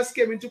Miss Charles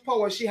came into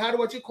power, she had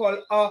what you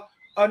call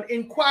an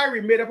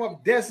inquiry made up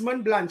of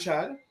Desmond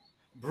Blanchard,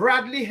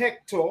 Bradley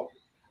Hector,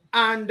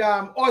 and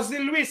Ozzie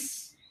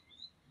Lewis.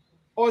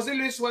 Ozzie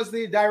Lewis was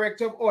the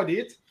director of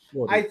audit.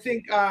 I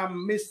think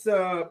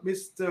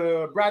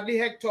Mr. Bradley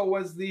Hector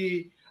was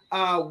the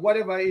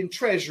in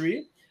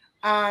Treasury.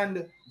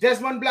 And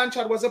Desmond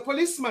Blanchard was a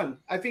policeman,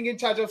 I think, in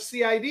charge of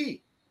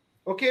CID.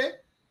 Okay?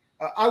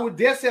 I would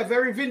dare say a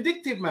very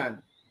vindictive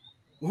man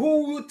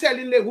who were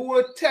telling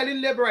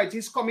Liberites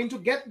he's coming to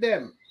get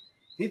them.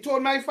 He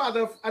told my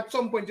father at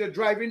some point,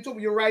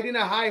 you're riding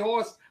a high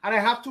horse and I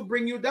have to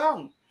bring you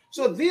down.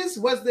 So this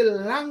was the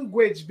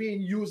language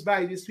being used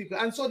by these people.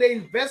 And so they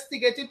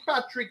investigated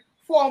Patrick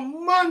for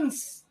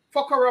months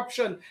for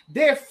corruption.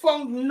 They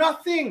found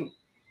nothing.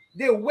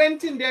 They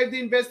went in there,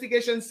 the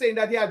investigation saying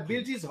that he had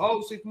built his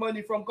house with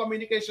money from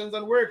Communications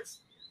and Works,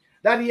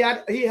 that he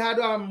had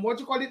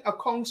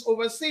accounts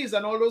overseas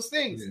and all those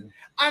things. Yeah.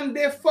 And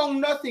they found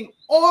nothing.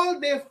 All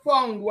they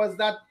found was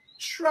that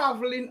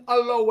traveling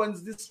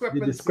allowance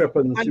discrepancy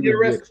and they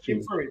arrested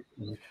him for it.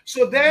 Mm-hmm.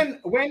 So then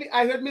when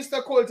I heard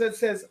Mr. Coltad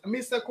says,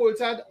 Mr.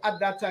 Coltad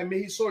at that time,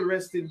 may his soul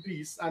rest in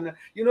peace. And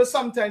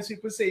sometimes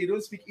people say you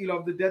don't speak ill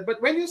of the dead,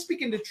 but when you're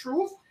speaking the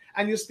truth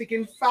and you're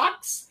speaking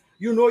facts,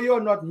 you know you're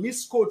not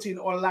misquoting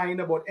or lying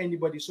about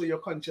anybody, so your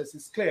conscience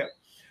is clear.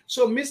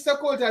 So Mr.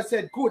 Coltad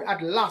said, good,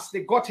 at last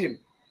they got him.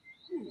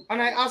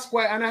 And I asked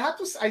why, and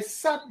I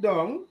sat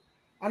down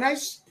and I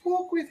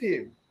spoke with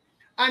him.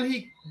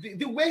 And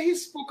the way he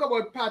spoke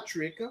about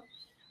Patrick,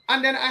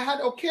 and then I had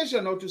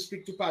occasion now to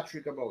speak to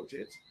Patrick about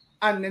it,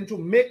 and then to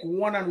make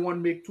one and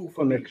one make two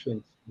for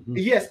connections. Mm-hmm.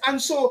 Yes,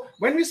 and so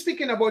when we're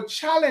speaking about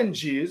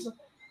challenges,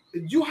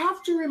 you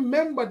have to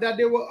remember that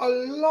there were a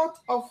lot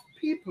of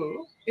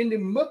people in the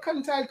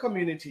mercantile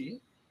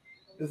community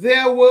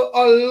there were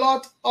a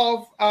lot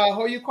of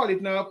how you call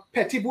it now,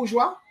 petty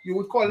bourgeois, you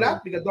would call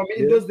that, because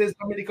in those days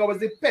Dominica was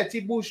the petty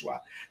bourgeois,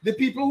 the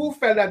people who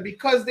felt that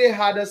because they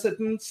had a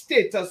certain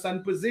status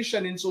and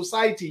position in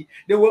society,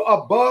 they were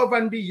above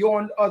and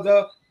beyond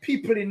other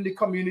people in the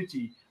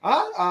community,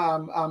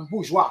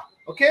 bourgeois,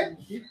 okay?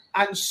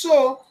 And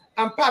so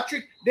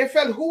Patrick, they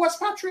felt, who was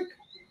Patrick?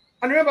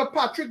 And remember,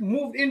 Patrick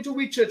moved into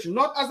we church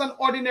not as an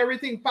ordinary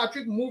thing.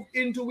 Patrick moved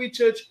into we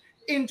church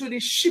into the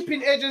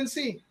shipping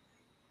agency.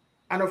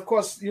 And of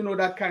course, you know,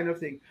 that kind of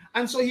thing.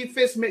 And so he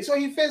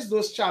faced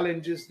those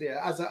challenges there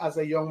as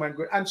a young man.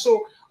 And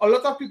so a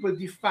lot of people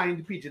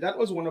defined PJ. That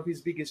was one of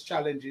his biggest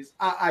challenges.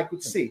 I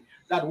could say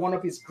that one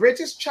of his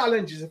greatest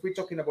challenges, if we're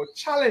talking about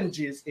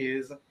challenges,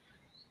 is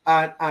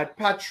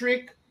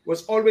Patrick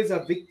was always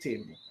a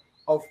victim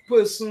of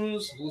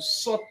persons who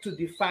sought to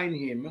define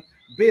him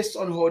based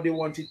on how they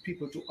wanted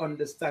people to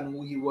understand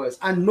who he was.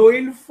 And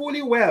knowing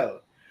fully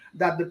well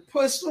that the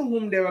person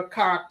whom they were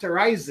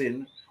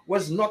characterizing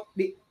was not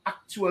the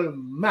actual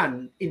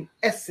man in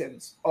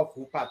essence of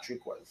who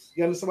Patrick was.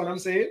 You understand what I'm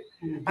saying?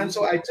 Mm-hmm. And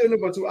so I turn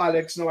over to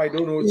Alex now. I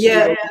don't know.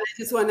 I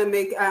just want to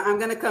make, I'm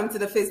going to come to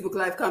the Facebook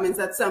Live comments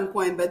at some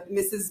point, but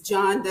Mrs.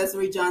 John,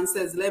 Desiree John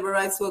says labor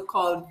rights were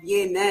called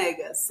vieux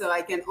nègres. So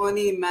I can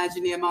only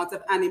imagine the amount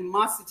of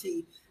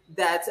animosity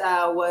that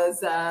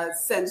was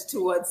sent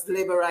towards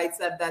labor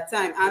rights at that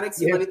time. Alex,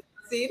 you want to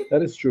proceed?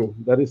 That is true.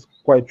 That is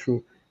quite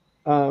true.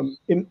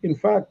 In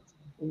fact,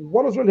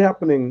 what was really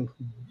happening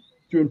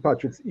during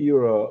Patrick's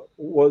era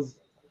was,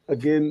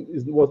 again,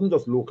 it wasn't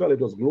just local, it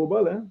was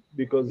global,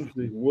 because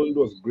the world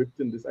was gripped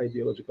in this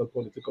ideological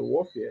political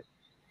warfare.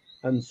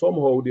 And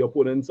somehow the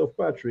opponents of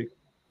Patrick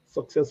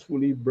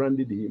successfully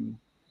branded him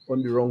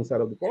on the wrong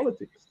side of the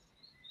politics.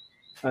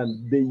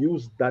 And they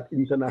used that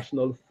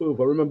international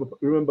fervor.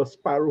 Remember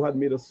Sparrow had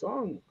made a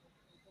song.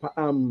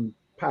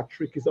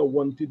 Patrick is a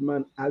wanted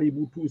man. Ali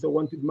Bhutto is a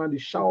wanted man. The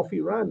Shah of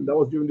Iran, that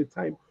was during the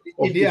time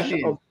of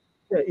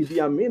Idi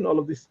Amin, all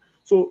of this.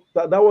 So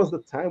that was the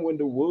time when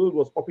the world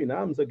was up in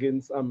arms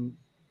against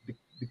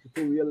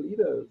dictatorial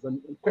leaders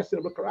and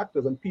questionable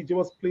characters, and PJ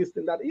was placed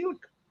in that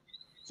ilk.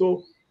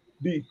 So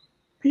the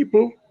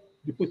people,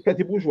 the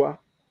petty bourgeois,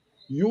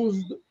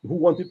 who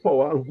wanted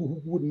power and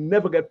who would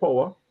never get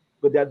power,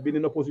 but they had been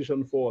in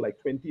opposition for like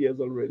 20 years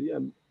already,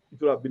 and it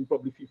would have been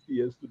probably 50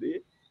 years today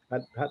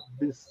had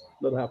this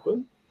not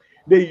happened.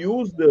 They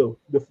used the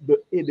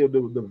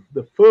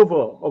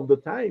fervor of the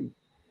time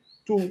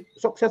to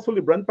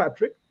successfully brand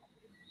Patrick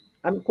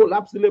and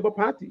collapse the Labour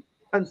Party.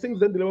 And since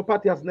then, the Labour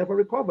Party has never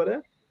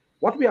recovered.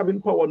 What we have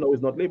in power now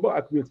is not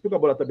Labour. We'll speak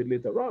about that a bit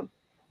later on.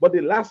 But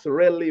the last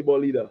real Labour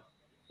leader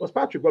was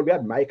Patrick. Well, we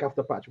had Mike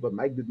after Patrick, but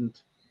Mike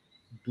didn't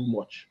do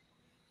much.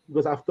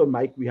 Because after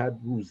Mike, we had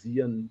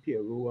Ruzi and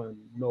Pierrot, and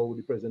now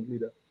the present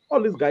leader.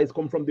 All these guys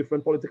come from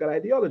different political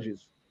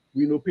ideologies.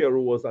 We know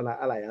Pierrot was an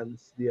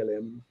alliance,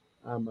 DLM.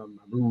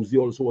 Ruzi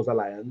also was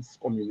alliance,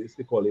 communist,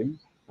 they call him.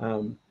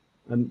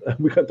 And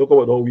we can talk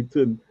about how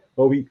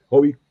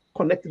we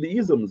connect the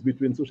isms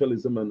between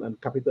socialism and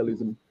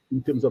capitalism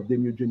in terms of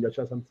Dame Eugene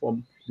Yachas and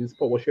form this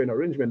power sharing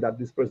arrangement that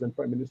this present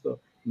prime minister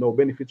now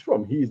benefits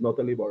from. He is not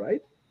a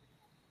Labourite.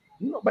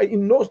 No, but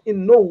in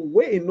no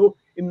way,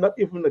 in not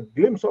even a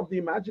glimpse of the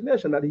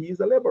imagination that he is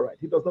a Labourite.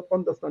 He does not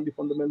understand the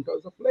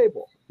fundamentals of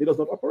labor. He does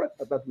not operate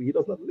that way. He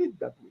does not lead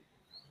that way.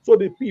 So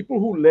the people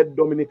who led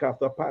Dominic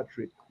after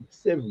Patrick,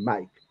 save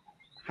Mike,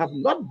 have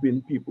not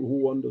been people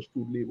who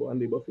understood labor and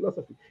labor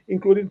philosophy,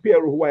 including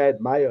Pierre, who I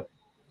admired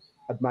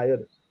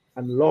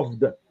and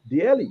loved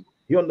dearly.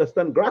 He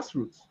understands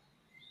grassroots.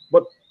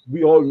 But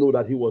we all know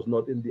that he was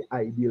not in the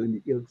ideal, in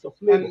the ilks of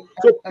labor.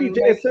 So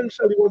PJ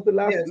essentially was the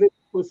last labor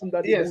person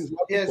that he was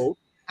about.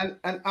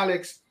 And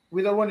Alex,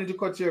 without wanting to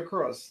cut you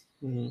across,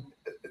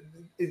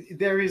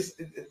 there is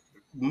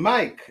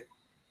Mike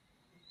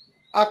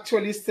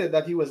actually said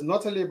that he was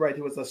not a Labourite,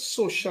 he was a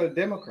social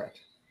democrat.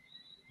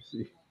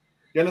 See.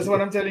 You understand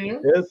what I'm telling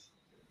you? Yes.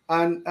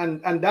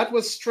 And that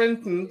was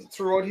strengthened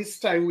throughout his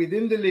time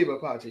within the Labour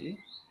Party.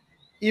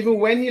 Even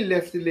when he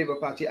left the Labour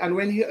Party and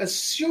when he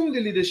assumed the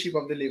leadership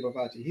of the Labour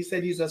Party, he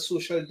said he's a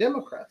social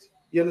democrat.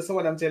 You understand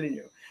what I'm telling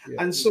you?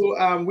 Yeah. And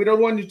so we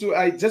don't want you to,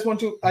 I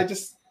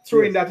just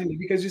throw in that in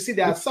because you see,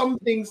 there are some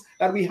things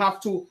that we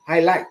have to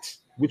highlight.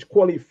 Which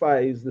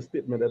qualifies the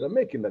statement that I'm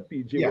making, that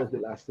PJ was the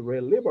last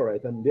real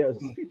Labourite. And there's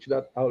a speech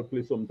that I'll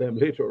play sometime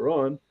later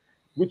on,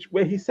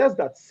 where he says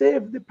that,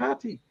 save the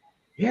party.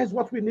 Here's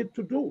what we need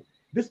to do.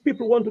 These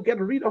people want to get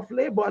rid of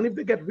labor, and if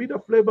they get rid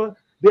of labor,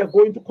 they are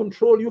going to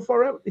control you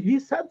forever. He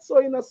said so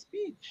in a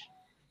speech,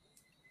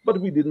 but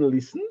we didn't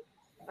listen.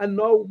 And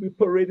now we're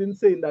parading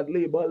saying that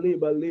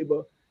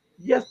labor.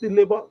 Yes, the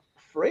labor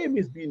frame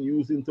is being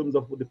used in terms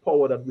of the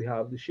power that we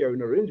have, the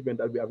sharing arrangement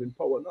that we have in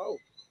power now.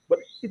 But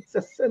it's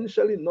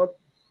essentially not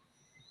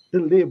the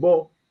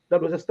labor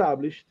that was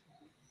established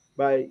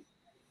by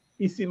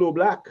Isilo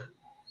Black,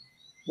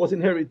 was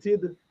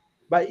inherited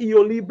by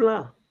E.O.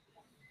 Leblanc,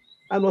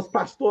 and was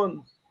passed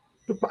on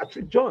to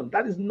Patrick John.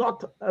 That is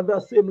not the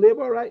same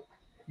labor, right?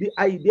 The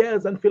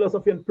ideas and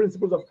philosophy and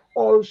principles of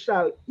all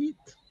shall eat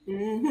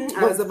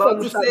I was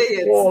about to say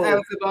it. I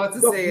was about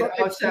to say it. Not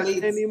How shall exist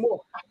it?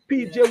 anymore.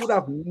 PJ would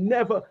have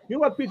never. You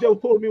know what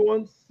PJ told me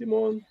once,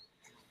 Simone?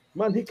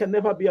 Man, he can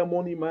never be a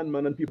money man,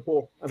 and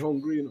people and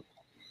hungry. You know.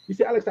 He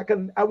said, Alex,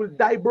 I will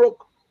die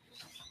broke.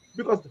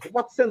 Because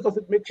what sense does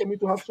it make for me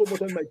to have so much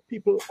and my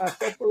people are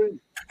suffering?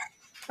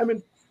 I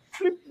mean,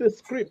 flip the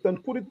script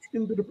and put it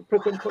into the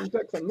present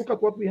context and look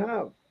at what we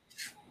have.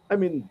 I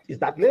mean, is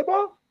that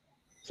labor?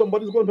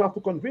 Somebody's going to have to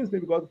convince me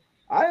because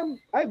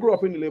I grew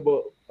up in the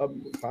labor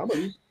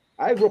family.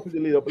 I grew up in the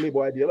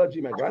labor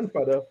ideology. My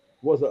grandfather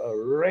was a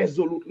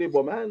resolute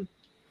labor man.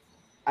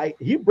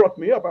 He brought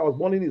me up. I was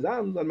born in his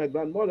arms and my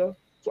grandmother.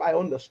 So I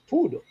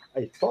understood.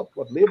 I thought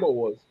what labor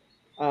was.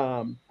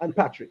 And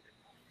Patrick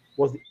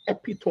was the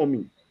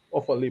epitome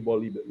of a labor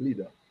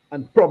leader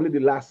and probably the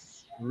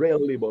last real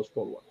labor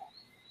stalwart.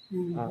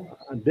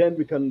 And then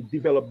we can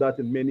develop that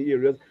in many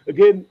areas.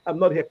 Again, I'm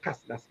not here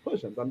casting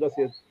aspersions. I'm just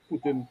here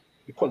putting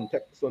the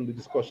context on the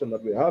discussion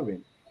that we're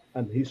having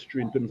and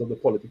history in terms of the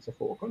politics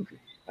of our country.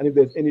 And if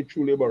there's any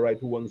true labor right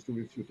who wants to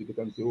refute it, they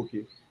can say,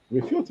 okay,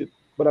 refute it.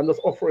 But I'm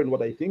just offering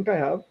what I think I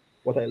have,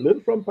 what I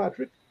learned from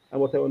Patrick, and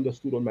what I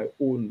understood on my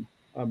own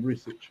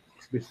research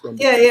based on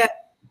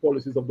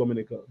policies of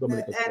Dominica.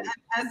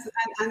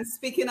 And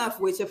speaking of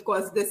which, of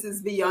course, this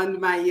is beyond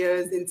my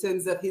years in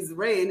terms of his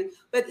reign.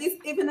 But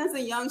even as a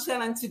young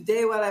child, and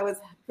today while I was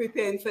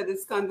preparing for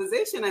this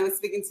conversation, I was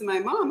speaking to my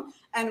mom,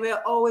 and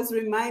we're always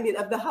reminded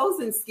of the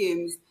housing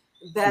schemes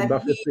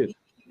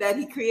that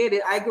he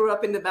created. I grew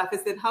up in the Baffin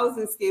State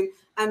housing scheme,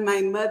 and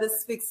my mother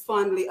speaks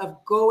fondly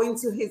of going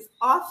to his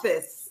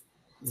office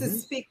to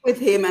speak with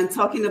him and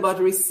talking about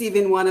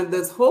receiving one of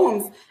those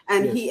homes,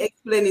 and he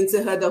explaining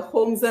to her the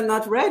homes are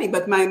not ready.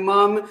 But my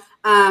mom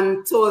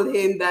told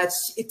him that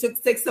it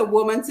takes a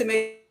woman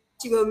to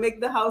she will make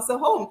the house a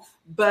home,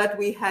 but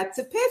we had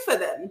to pay for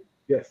them.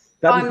 Yes,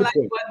 unlike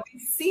what we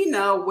see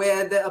now,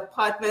 where the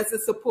apartments are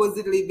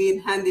supposedly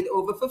being handed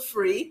over for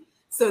free.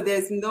 So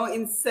there's no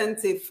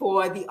incentive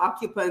for the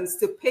occupants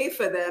to pay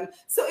for them.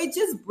 So it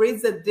just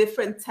breeds a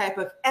different type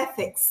of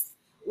ethics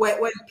when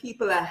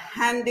people are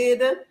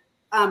handed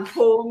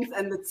homes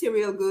and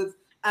material goods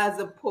as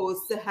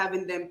opposed to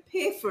having them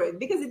pay for it,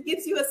 because it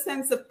gives you a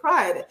sense of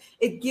pride.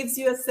 It gives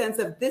you a sense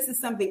of, this is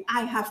something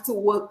I have to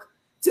work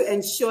to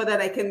ensure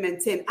that I can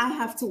maintain. I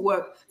have to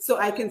work so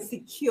I can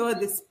secure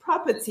this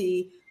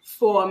property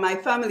for my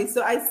family.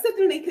 So I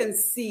certainly can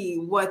see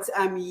what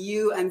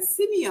you and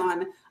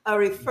Simeon are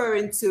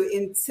referring to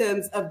in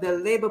terms of the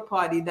Labour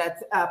Party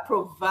that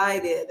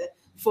provided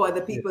for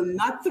the people,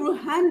 not through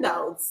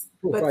handouts,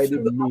 but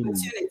through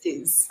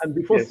opportunities. And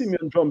before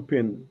Simeon jump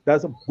in,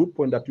 that's a good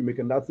point that you make,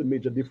 and that's a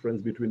major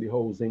difference between the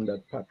housing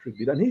that Patrick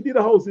did. And he did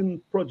a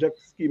housing project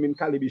scheme in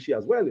Calibishi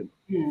as well.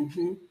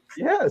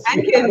 Yes.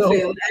 And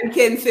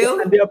Kenfield.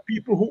 And there are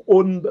people who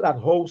own that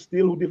house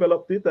still, who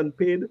developed it and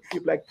paid,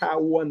 people like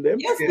Tao and them.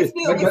 Yes, we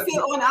still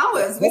own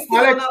ours.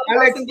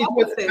 Alex,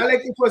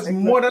 it was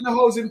more than a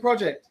housing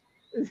project.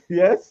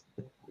 Yes.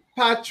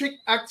 Patrick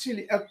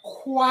actually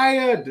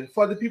acquired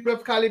for the people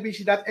of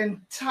Calibishi that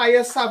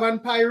entire Savannah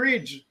Pie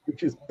Ridge,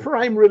 which is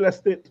prime real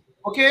estate.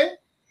 Okay,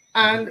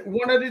 and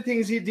one of the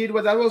things he did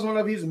was, that was one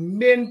of his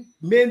main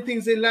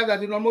things in life,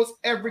 that in almost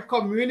every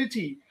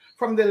community,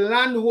 from the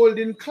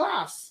landholding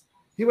class,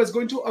 he was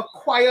going to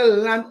acquire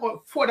land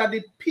for that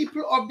the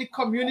people of the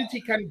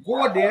community can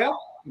go there,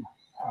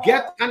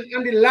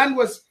 and the land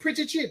was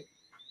pretty cheap.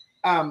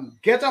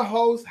 Get a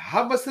house,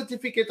 have a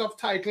certificate of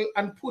title,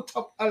 and put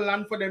up a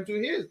land for them to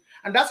use.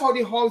 And that's how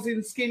the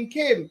housing scheme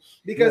came,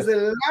 because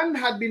the land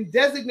had been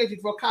designated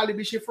for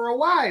Calibishi for a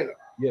while.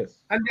 Yes.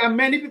 And there are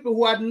many people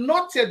who had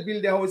not yet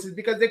built their houses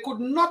because they could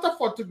not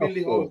afford to build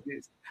the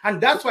houses.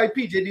 And that's why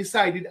PJ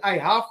decided, I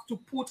have to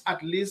put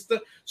at least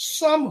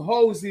some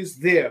houses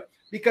there,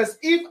 because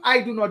if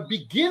I do not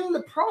begin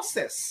the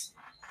process,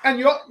 and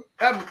your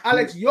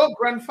Alex, your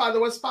grandfather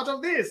was part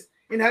of this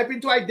in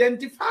helping to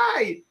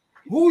identify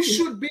who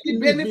should be the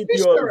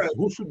beneficiaries?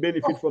 Who should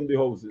benefit from the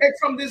houses?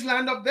 From this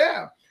land up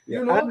there,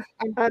 you know.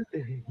 And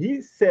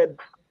he said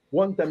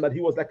one time that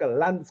he was like a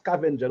land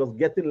scavenger, just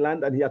getting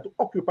land, and he had to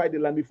occupy the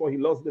land before he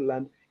lost the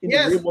land in the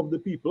name of the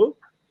people.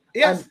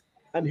 Yes.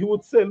 And he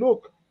would say,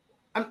 look,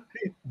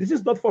 this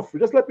is not for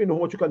free. Just let me know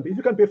how much you can pay. If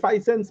you can pay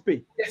 5 cents,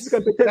 pay. If you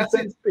can pay 10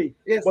 cents, pay.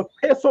 Yes. But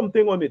pay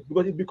something on it,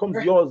 because it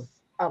becomes yours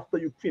after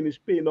you finish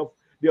paying off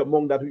the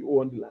amount that we owe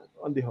on the land,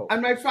 on the house.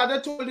 And my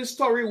father told the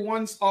story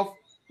once of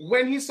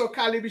when he saw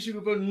Calibishi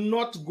people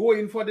not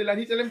going for the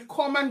land, he told them,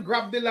 come and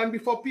grab the land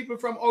before people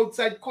from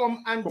outside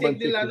come and take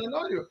the land and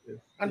all you. Yes.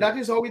 And that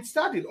is how it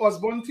started.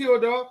 Osborne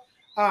Theodore,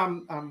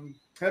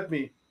 help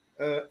me,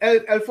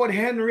 Elford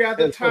Henry at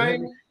the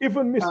time.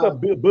 Even Mr.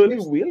 Burley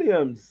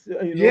Williams.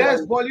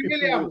 Burley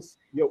Williams.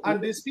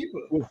 And these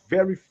people were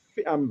very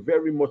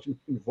much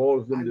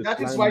involved in this. That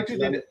is why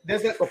today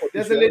there's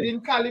a lady in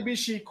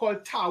Calibishi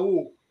called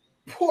Tao.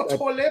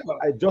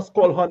 I just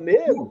call her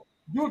name.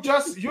 You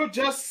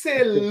just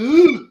say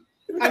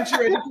and she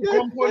ready to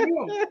jump on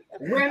you.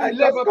 When I the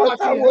just Labour got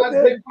Party tired has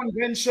of their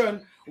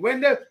convention,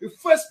 when the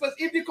first person,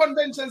 if the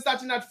convention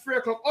starting at 3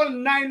 o'clock,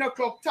 on 9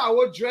 o'clock,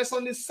 Tawo dress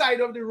on the side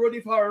of the road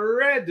with her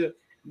red.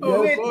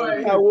 Oh, Yes,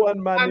 boy. Tawo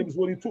and man And names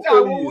only two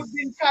Tawo would O's.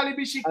 be in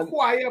Calibishi And-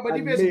 choir, but if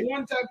and there's May-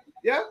 one time,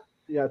 yeah?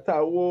 Yeah,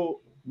 Tawo,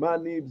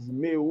 Manibs,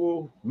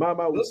 Mewo,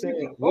 Mama would Those say,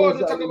 people- oh, don't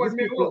talk Rosalie, about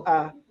these people Mewo.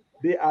 are,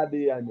 they are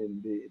there, and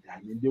then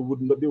they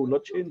will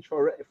not change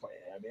for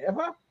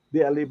ever.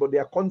 They are labor, they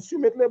are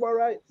consummate labor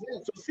rights. Yeah.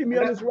 So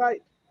Simeon And is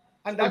right.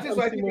 And that is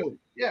why people,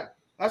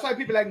 that's why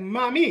people like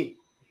Mami.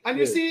 And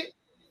you Yes. see,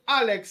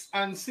 Alex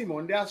and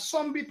Simon, there are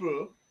some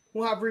people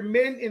who have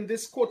remained in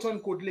this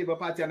quote-unquote Labour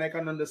Party, and I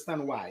can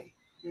understand why.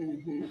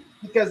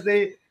 Because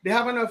they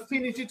have an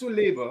affinity to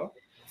Labour,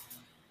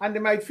 and they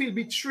might feel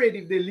betrayed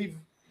if they leave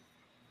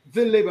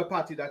the Labour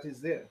Party that is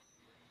there.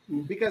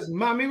 Because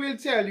Mami will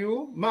tell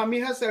you,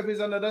 Mami herself is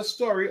another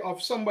story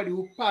of somebody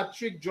who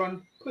Patrick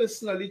John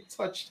personally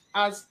touched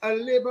as a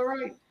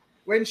Labourite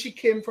when she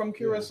came from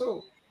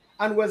Curacao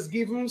and was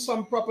given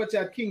some property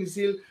at Kings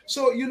Hill.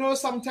 So, you know,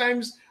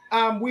 sometimes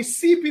we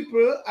see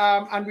people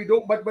and we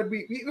don't, but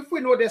we if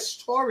we know their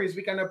stories,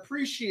 we can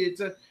appreciate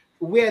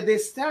where they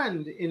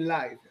stand in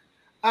life.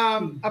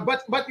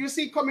 But you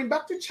see, coming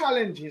back to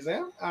challenges,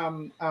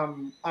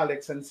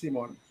 Alex and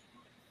Simon,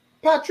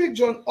 Patrick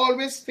John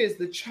always faced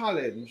the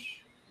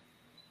challenge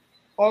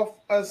of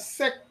a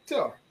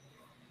sector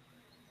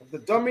of the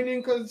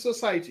Dominican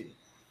society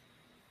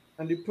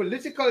and the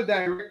political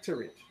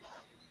directorate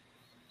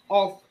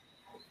of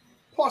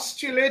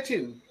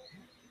postulating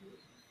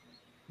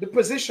the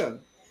position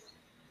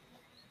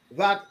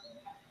that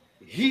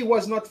he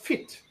was not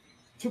fit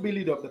to be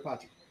leader of the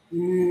party.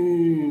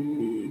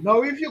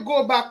 Now, if you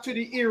go back to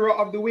the era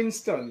of the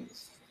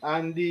Winstons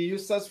and the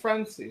Eustace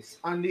Francis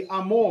and the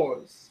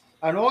Amors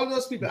and all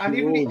those people, and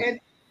even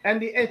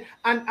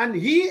and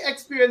he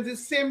experienced the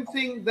same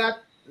thing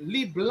that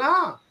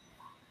LeBlanc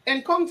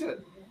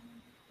encountered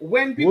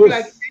when people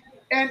like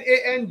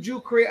N.A.N.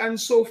 Ducre and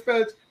so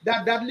felt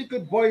that that little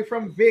boy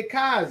from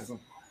Vacaz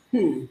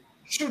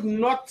should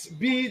not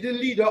be the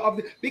leader of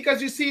the,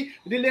 because you see,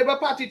 the Labour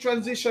Party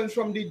transitioned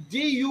from the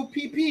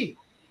DUPP,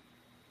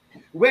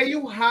 where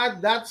you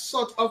had that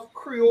sort of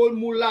Creole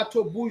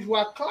mulatto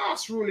bourgeois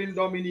class ruling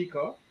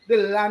Dominica, the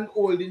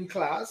landholding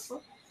class,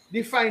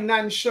 the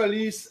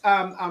financially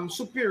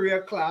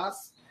superior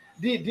class,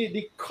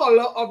 the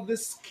color of the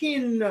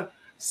skin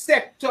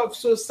sector of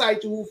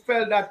society who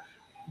felt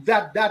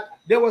that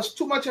there was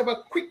too much of a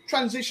quick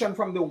transition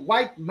from the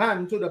white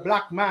man to the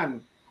black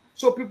man.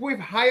 So people with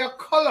higher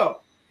color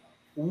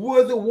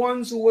were the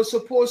ones who were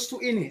supposed to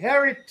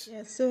inherit.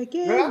 Yeah, so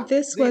again,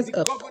 this was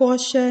a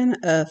portion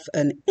of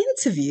an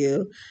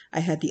interview I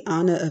had the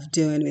honor of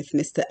doing with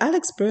Mr.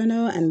 Alex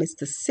Bruno and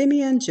Mr.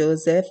 Simeon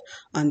Joseph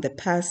on the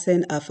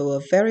passing of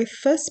our very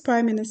first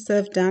Prime Minister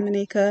of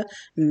Dominica,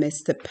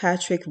 Mr.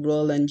 Patrick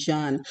Roland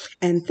John.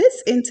 And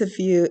this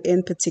interview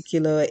in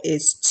particular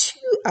is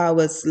 2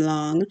 hours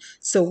long.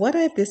 So what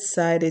I've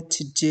decided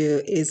to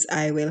do is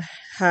I will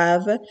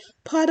have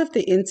part of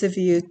the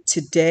interview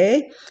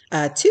today,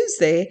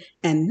 Tuesday,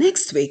 and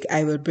next week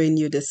I will bring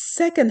you the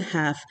second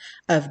half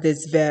of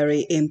this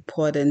very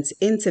important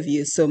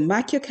interview. So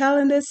mark your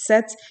calendars,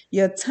 set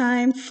your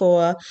time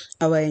for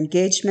our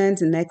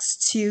engagement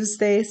next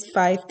Tuesday,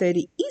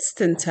 5:30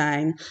 Eastern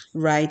Time,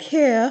 right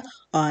here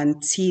on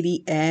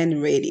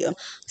TDN Radio.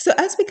 So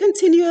as we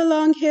continue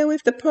along here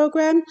with the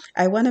program,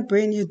 I want to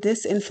bring you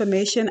this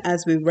information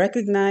as we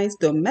recognize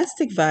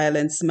Domestic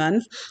Violence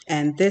Month,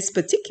 and this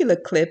particular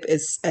clip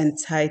is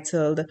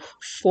entitled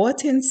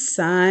 14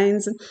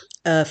 Signs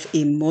of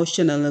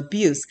Emotional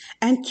Abuse.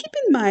 And keep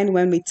in mind,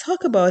 when we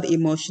talk about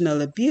emotional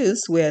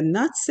abuse, we're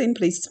not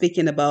simply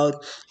speaking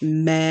about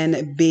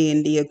men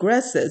being the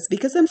aggressors,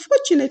 because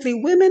unfortunately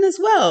women as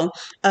well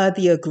are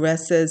the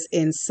aggressors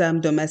in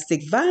some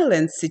domestic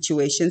violence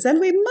situations, and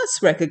we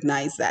must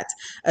recognize that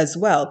as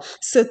well.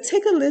 So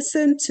take a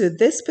listen to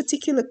this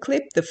particular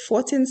clip, the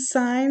 14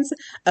 Signs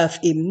of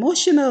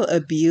Emotional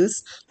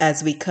Abuse,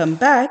 as we come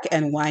back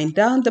and wind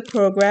down the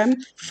program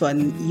for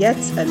yet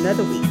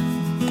another week.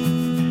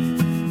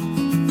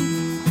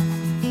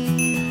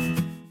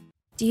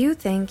 Do you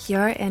think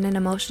you're in an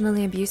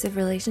emotionally abusive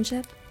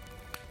relationship?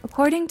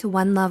 According to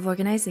One Love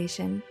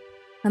organization,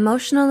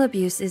 emotional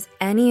abuse is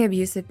any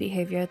abusive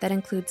behavior that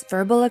includes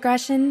verbal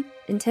aggression,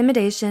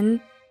 intimidation,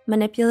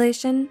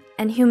 manipulation,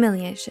 and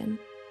humiliation.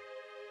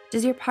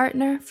 Does your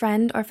partner,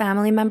 friend, or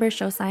family member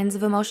show signs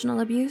of emotional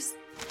abuse?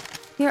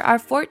 Here are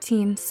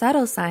 14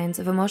 subtle signs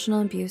of emotional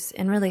abuse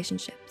in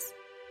relationships.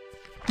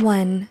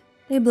 1.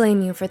 They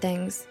blame you for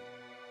things.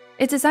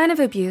 It's a sign of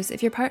abuse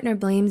if your partner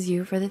blames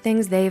you for the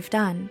things they've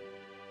done.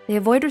 They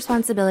avoid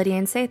responsibility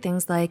and say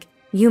things like,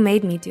 "You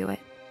made me do it,"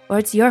 or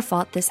 "It's your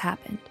fault this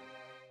happened."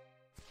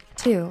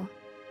 2.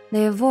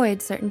 They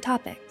avoid certain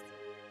topics.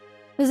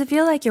 Does it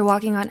feel like you're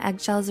walking on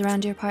eggshells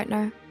around your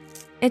partner?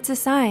 It's a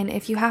sign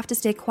if you have to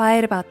stay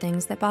quiet about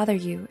things that bother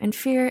you and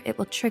fear it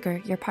will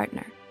trigger your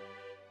partner.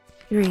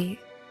 3.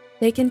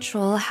 They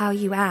control how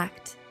you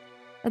act.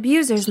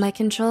 Abusers might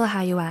control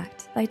how you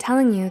act. by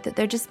telling you that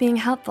they're just being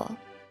helpful.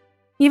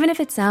 Even if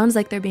it sounds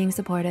like they're being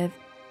supportive,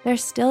 they're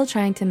still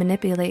trying to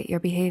manipulate your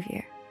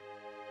behavior.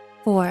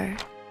 4.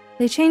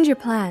 They change your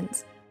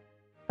plans.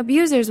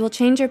 Abusers will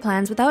change your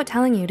plans without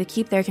telling you to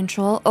keep their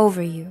control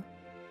over you.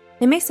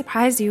 They may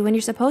surprise you when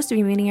you're supposed to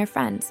be meeting your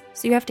friends,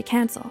 so you have to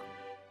cancel.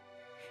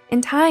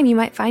 In time, you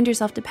might find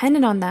yourself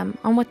dependent on them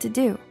on what to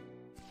do.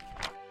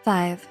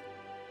 5.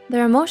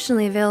 They're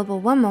emotionally available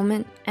one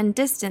moment and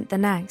distant the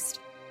next.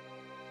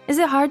 Is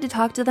it hard to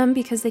talk to them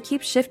because they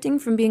keep shifting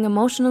from being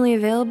emotionally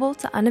available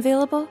to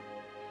unavailable?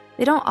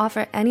 They don't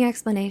offer any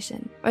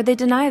explanation, or they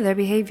deny their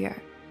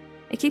behavior.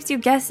 It keeps you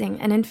guessing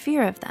and in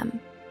fear of them.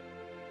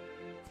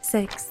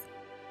 6.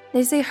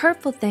 They say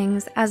hurtful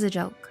things as a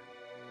joke.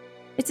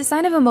 It's a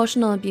sign of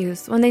emotional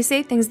abuse when they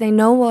say things they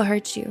know will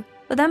hurt you,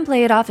 but then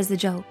play it off as a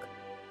joke.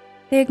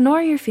 They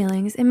ignore your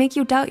feelings and make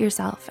you doubt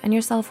yourself and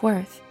your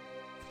self-worth.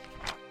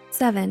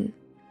 7.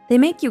 They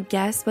make you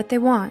guess what they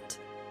want.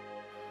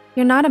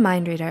 You're not a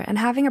mind reader, and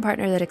having a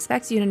partner that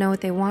expects you to know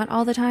what they want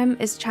all the time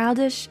is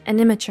childish and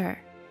immature.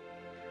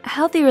 A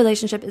healthy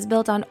relationship is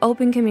built on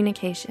open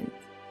communication,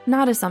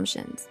 not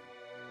assumptions.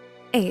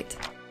 8.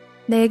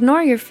 They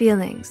ignore your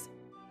feelings.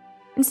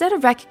 Instead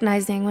of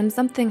recognizing when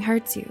something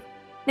hurts you,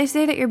 they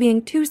say that you're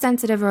being too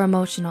sensitive or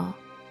emotional.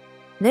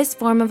 This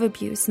form of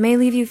abuse may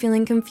leave you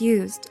feeling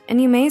confused,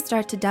 and you may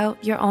start to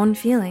doubt your own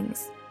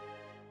feelings.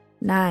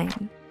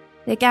 9.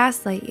 They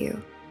gaslight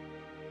you.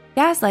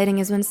 Gaslighting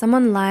is when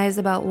someone lies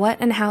about what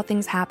and how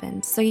things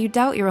happened, so you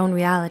doubt your own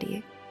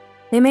reality.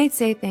 They may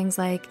say things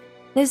like,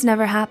 "This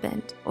never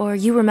happened," or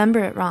 "You remember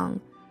it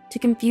wrong," to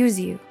confuse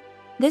you.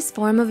 This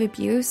form of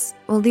abuse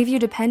will leave you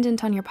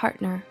dependent on your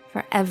partner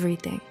for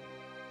everything.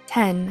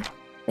 10.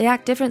 They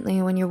act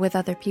differently when you're with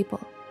other people.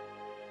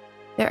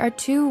 There are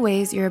 2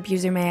 ways your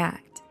abuser may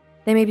act.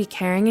 They may be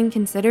caring and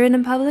considerate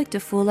in public to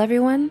fool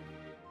everyone,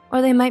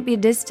 or they might be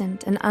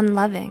distant and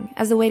unloving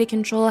as a way to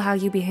control how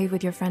you behave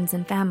with your friends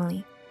and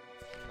family.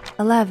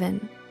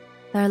 11.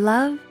 Their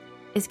love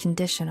is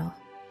conditional.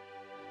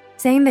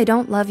 Saying they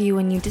don't love you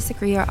when you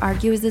disagree or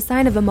argue is a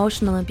sign of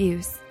emotional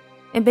abuse.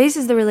 It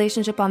bases the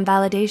relationship on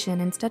validation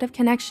instead of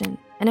connection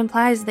and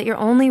implies that you're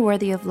only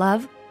worthy of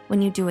love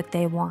when you do what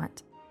they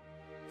want.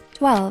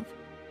 12.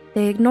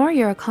 They ignore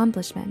your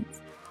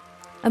accomplishments.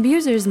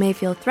 Abusers may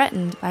feel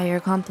threatened by your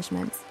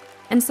accomplishments,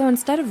 and so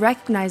instead of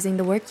recognizing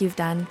the work you've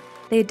done,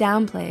 they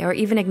downplay or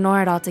even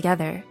ignore it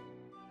altogether.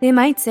 They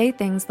might say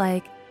things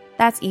like,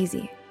 "That's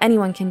easy,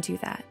 anyone can do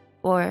that,"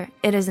 or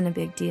 "It isn't a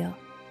big deal."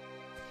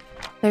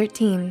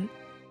 13.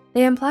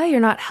 They imply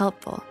you're not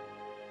helpful.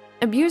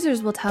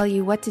 Abusers will tell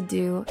you what to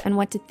do and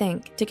what to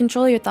think to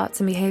control your thoughts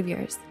and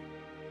behaviors.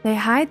 They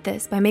hide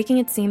this by making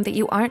it seem that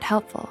you aren't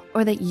helpful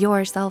or that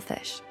you're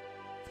selfish.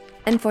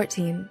 And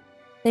 14.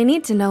 They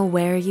need to know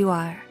where you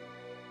are.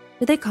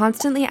 Do they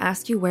constantly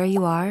ask you where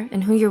you are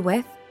and who you're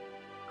with?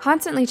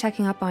 Constantly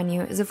checking up on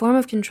you is a form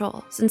of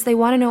control since they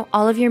want to know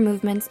all of your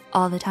movements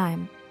all the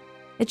time.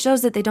 It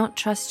shows that they don't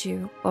trust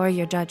you or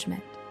your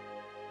judgment.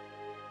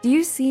 Do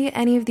you see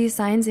any of these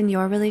signs in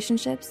your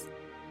relationships?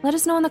 Let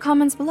us know in the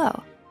comments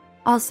below.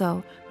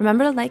 Also,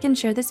 remember to like and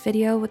share this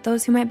video with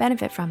those who might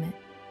benefit from it.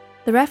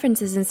 The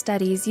references and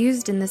studies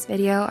used in this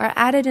video are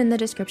added in the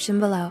description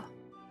below.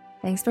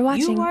 Thanks for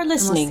watching. You are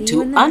listening and we'll see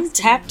you in to the next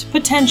video. Untapped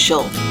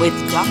Potential with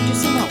Dr.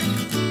 Simone.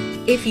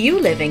 If you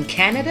live in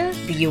Canada,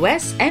 the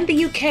US, and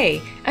the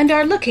UK and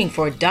are looking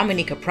for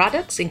Dominica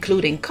products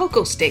including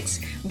cocoa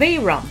sticks, bay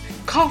rum,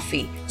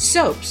 coffee,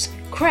 soaps,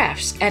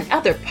 crafts, and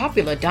other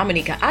popular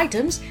Dominica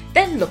items,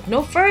 then look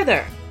no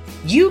further.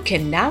 You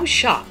can now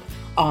shop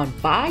on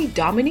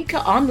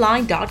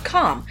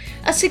BuyDominicaOnline.com,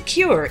 a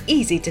secure,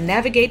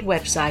 easy-to-navigate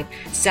website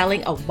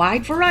selling a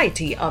wide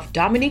variety of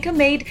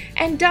Dominica-made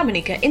and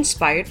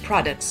Dominica-inspired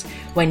products.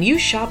 When you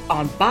shop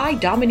on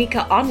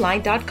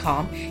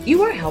BuyDominicaOnline.com,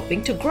 you are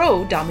helping to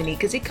grow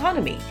Dominica's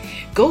economy.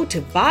 Go to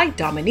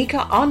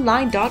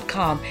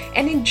BuyDominicaOnline.com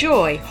and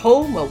enjoy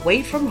home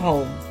away from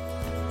home.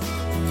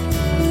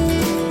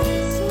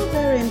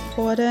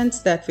 Important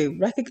that we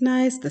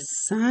recognize the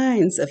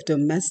signs of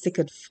domestic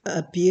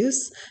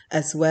abuse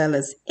as well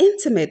as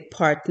intimate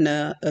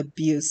partner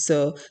abuse.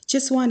 So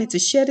just wanted to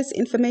share this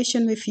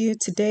information with you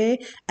today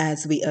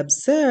as we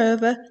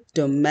observe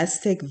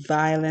Domestic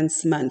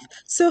Violence Month.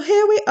 So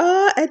here we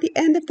are at the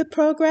end of the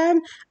program.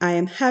 I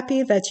am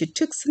happy that you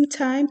took some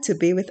time to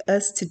be with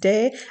us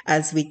today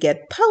as we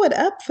get powered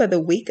up for the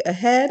week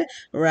ahead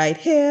right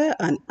here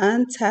on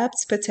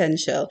Untapped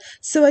Potential.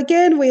 So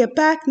again, we are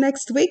back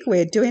next week.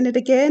 We're doing it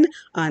again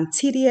on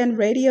TDN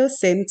Radio,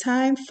 same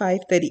time,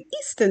 5:30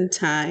 Eastern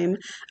Time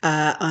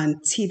on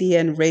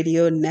TDN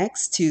Radio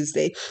next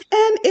Tuesday.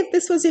 And if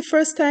this was your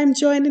first time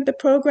joining the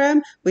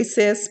program, we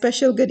say a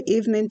special good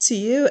evening to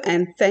you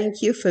and thank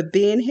you for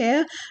being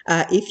here.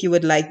 If you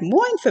would like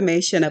more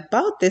information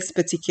about this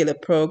particular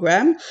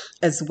program,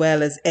 as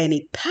well as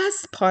any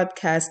past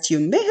podcasts you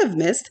may have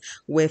missed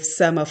with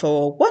some of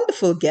our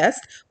wonderful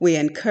guests, we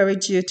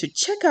encourage you to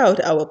check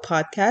out our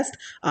podcast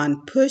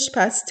on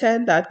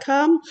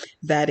pushpast10.com.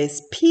 That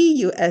is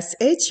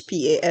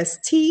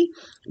PUSHPAST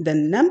the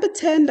number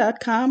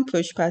 10.com,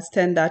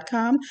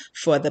 pushpast10.com,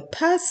 for the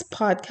past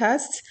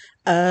podcasts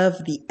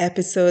of the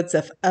episodes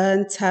of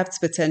Untapped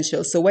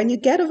Potential. So when you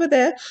get over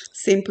there,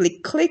 simply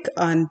click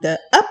on the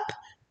up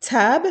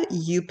tab,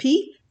 UP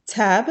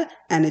tab,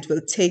 and it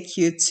will take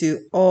you to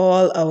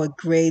all our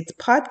great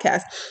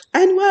podcasts.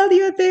 And while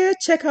you're there,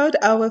 check out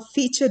our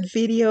featured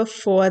video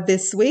for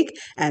this week.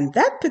 And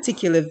that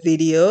particular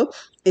video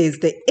is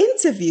the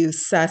interview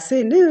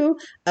Sasenu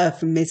of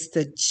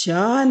Mr.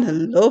 John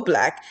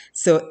Loblack.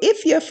 So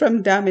if you're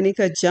from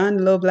Dominica, John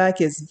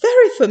Loblack is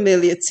very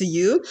familiar to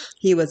you.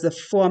 He was a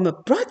former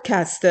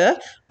broadcaster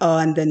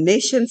on the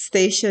nation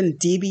station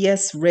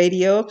DBS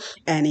Radio,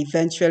 and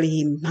eventually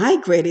he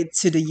migrated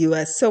to the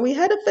US. So we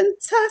had a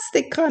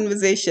fantastic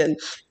conversation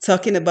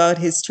talking about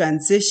his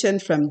transition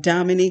from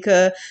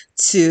Dominica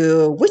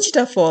to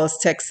Wichita Falls,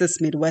 Texas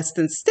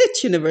Midwestern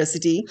State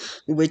University,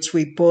 which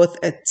we both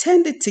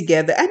attended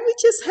together. And we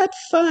just had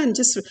fun,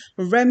 just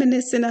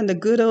reminiscing on the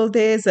good old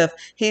days of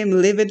him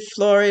living in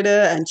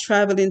Florida and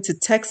traveling to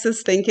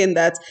Texas, thinking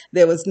that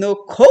there was no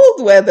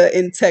cold weather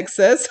in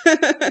Texas,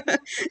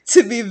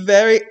 to be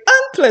very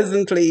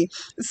unpleasantly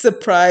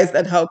surprised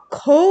at how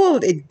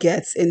cold it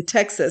gets in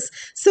Texas.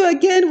 So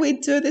again, we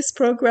do this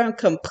program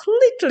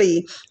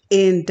completely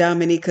in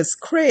Dominica's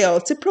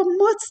Creole to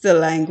promote the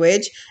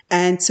language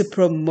and to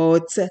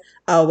promote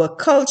our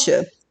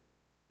culture.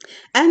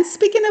 And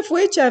speaking of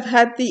which, I've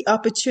had the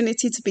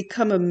opportunity to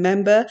become a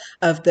member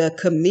of the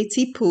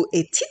Committee pour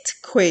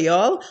Etit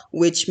Creole,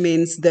 which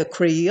means the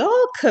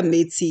Creole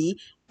Committee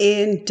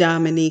in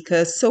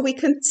Dominica. So we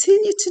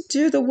continue to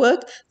do the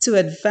work to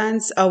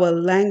advance our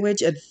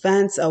language,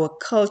 advance our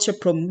culture,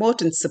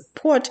 promote and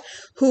support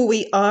who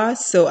we are.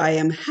 So I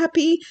am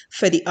happy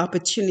for the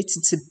opportunity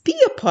to be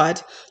a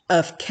part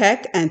of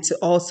KEC and to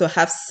also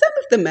have some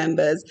of the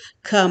members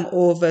come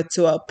over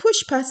to our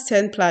Push Past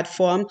 10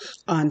 platform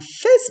on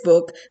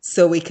Facebook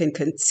so we can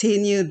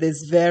continue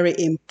this very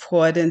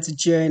important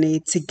journey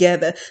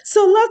together.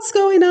 So lots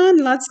going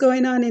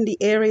on in the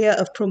area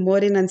of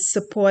promoting and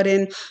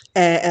supporting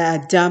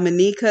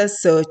Dominica.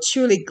 So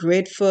truly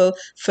grateful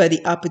for the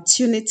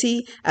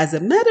opportunity. As a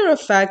matter of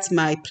fact,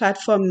 my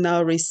platform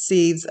now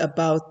receives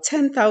about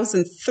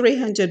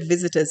 10,300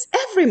 visitors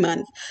every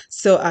month.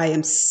 So I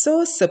am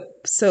so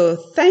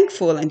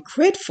thankful and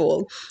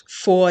grateful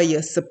for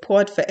your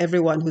support, for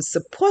everyone who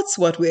supports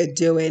what we're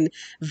doing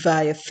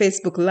via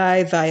Facebook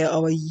Live, via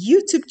our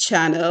YouTube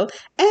channel,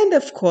 and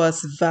of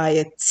course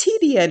via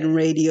TDN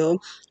Radio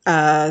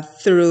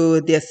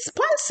through their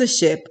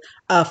sponsorship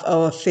of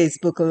our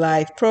Facebook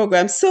Live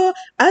program. So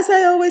as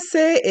I always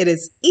say, it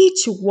is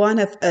each one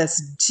of us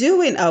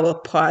doing our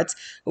part,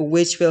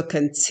 which will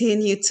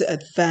continue to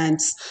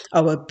advance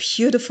our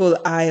beautiful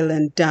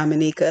island,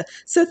 Dominica.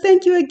 So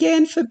thank you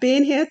again for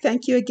being here.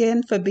 Thank you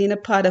again for being a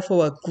part of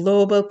our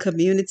global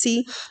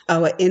community,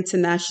 our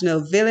international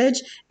village.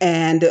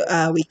 And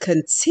we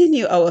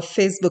continue our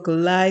Facebook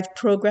Live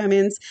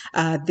programmings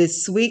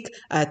this week.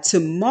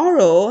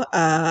 Tomorrow,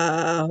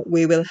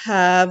 we will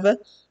have...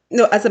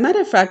 No, as a matter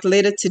of fact,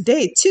 later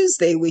today,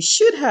 Tuesday, we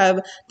should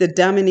have the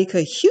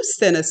Dominica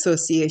Houston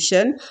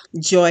Association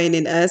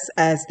joining us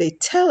as they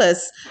tell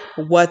us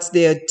what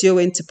they're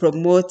doing to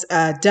promote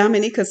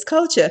Dominica's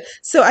culture.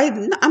 So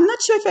I'm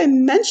not sure if I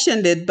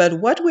mentioned it, but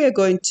what we're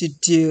going to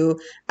do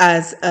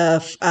as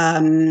of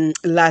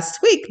last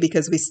week,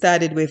 because we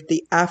started with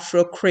the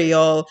Afro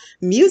Creole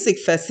Music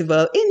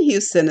Festival in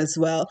Houston as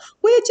well,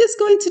 we're just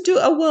going to do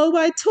a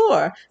worldwide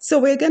tour. So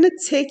we're going to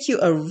take you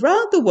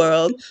around the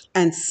world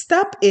and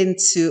stop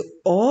into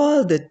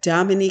all the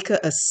Dominica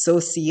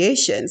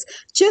associations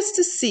just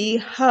to see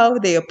how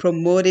they are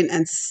promoting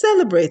and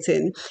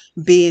celebrating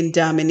being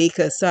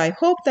Dominica. So I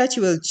hope that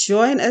you will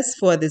join us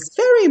for this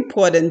very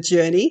important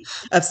journey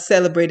of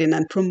celebrating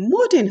and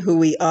promoting who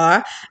we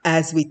are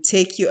as we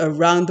take you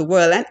around the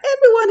world. And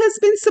everyone has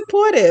been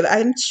supportive.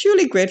 I'm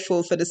truly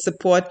grateful for the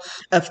support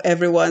of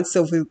everyone.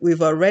 So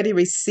we've already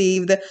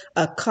received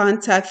a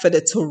contact for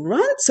the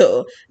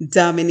Toronto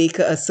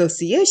Dominica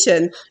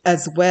Association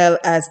as well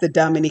as the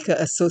Dominica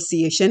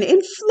Association in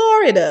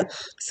Florida.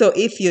 So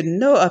if you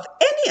know of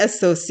any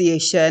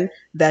association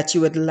that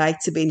you would like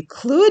to be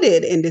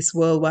included in this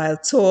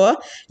worldwide tour,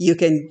 you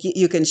can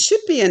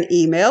shoot me an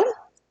email.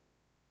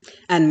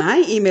 And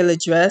my email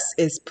address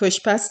is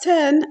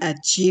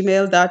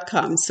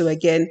pushpast10@gmail.com. So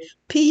again,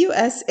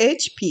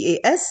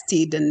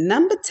 PUSHPAST, the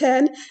number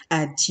 10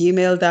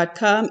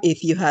 @gmail.com.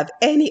 If you have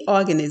any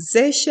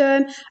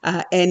organization,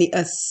 any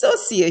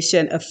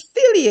association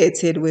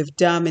affiliated with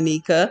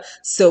Dominica,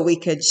 so we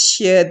can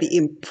share the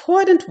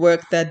important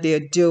work that they're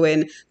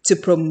doing to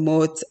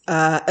promote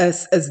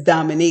us as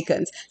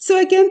Dominicans. So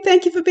again,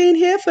 thank you for being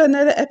here for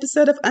another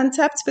episode of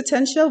Untapped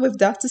Potential with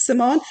Dr.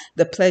 Simone.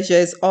 The pleasure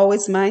is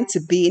always mine to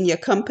be in your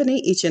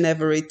company each and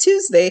every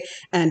Tuesday.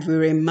 And we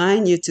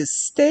remind you to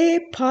stay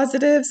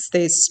positive, stay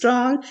stay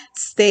strong,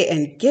 stay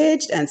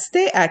engaged, and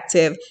stay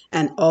active.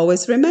 And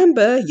always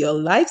remember, your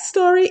life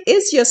story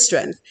is your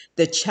strength.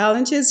 The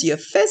challenges you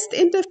faced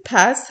in the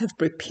past have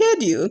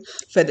prepared you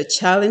for the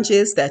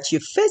challenges that you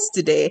face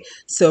today.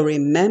 So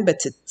remember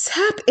to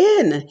tap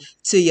in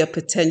to your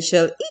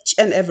potential each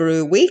and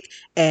every week.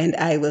 And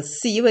I will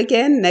see you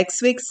again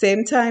next week,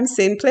 same time,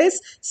 same place.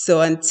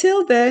 So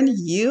until then,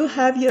 you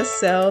have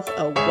yourself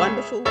a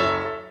wonderful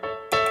week.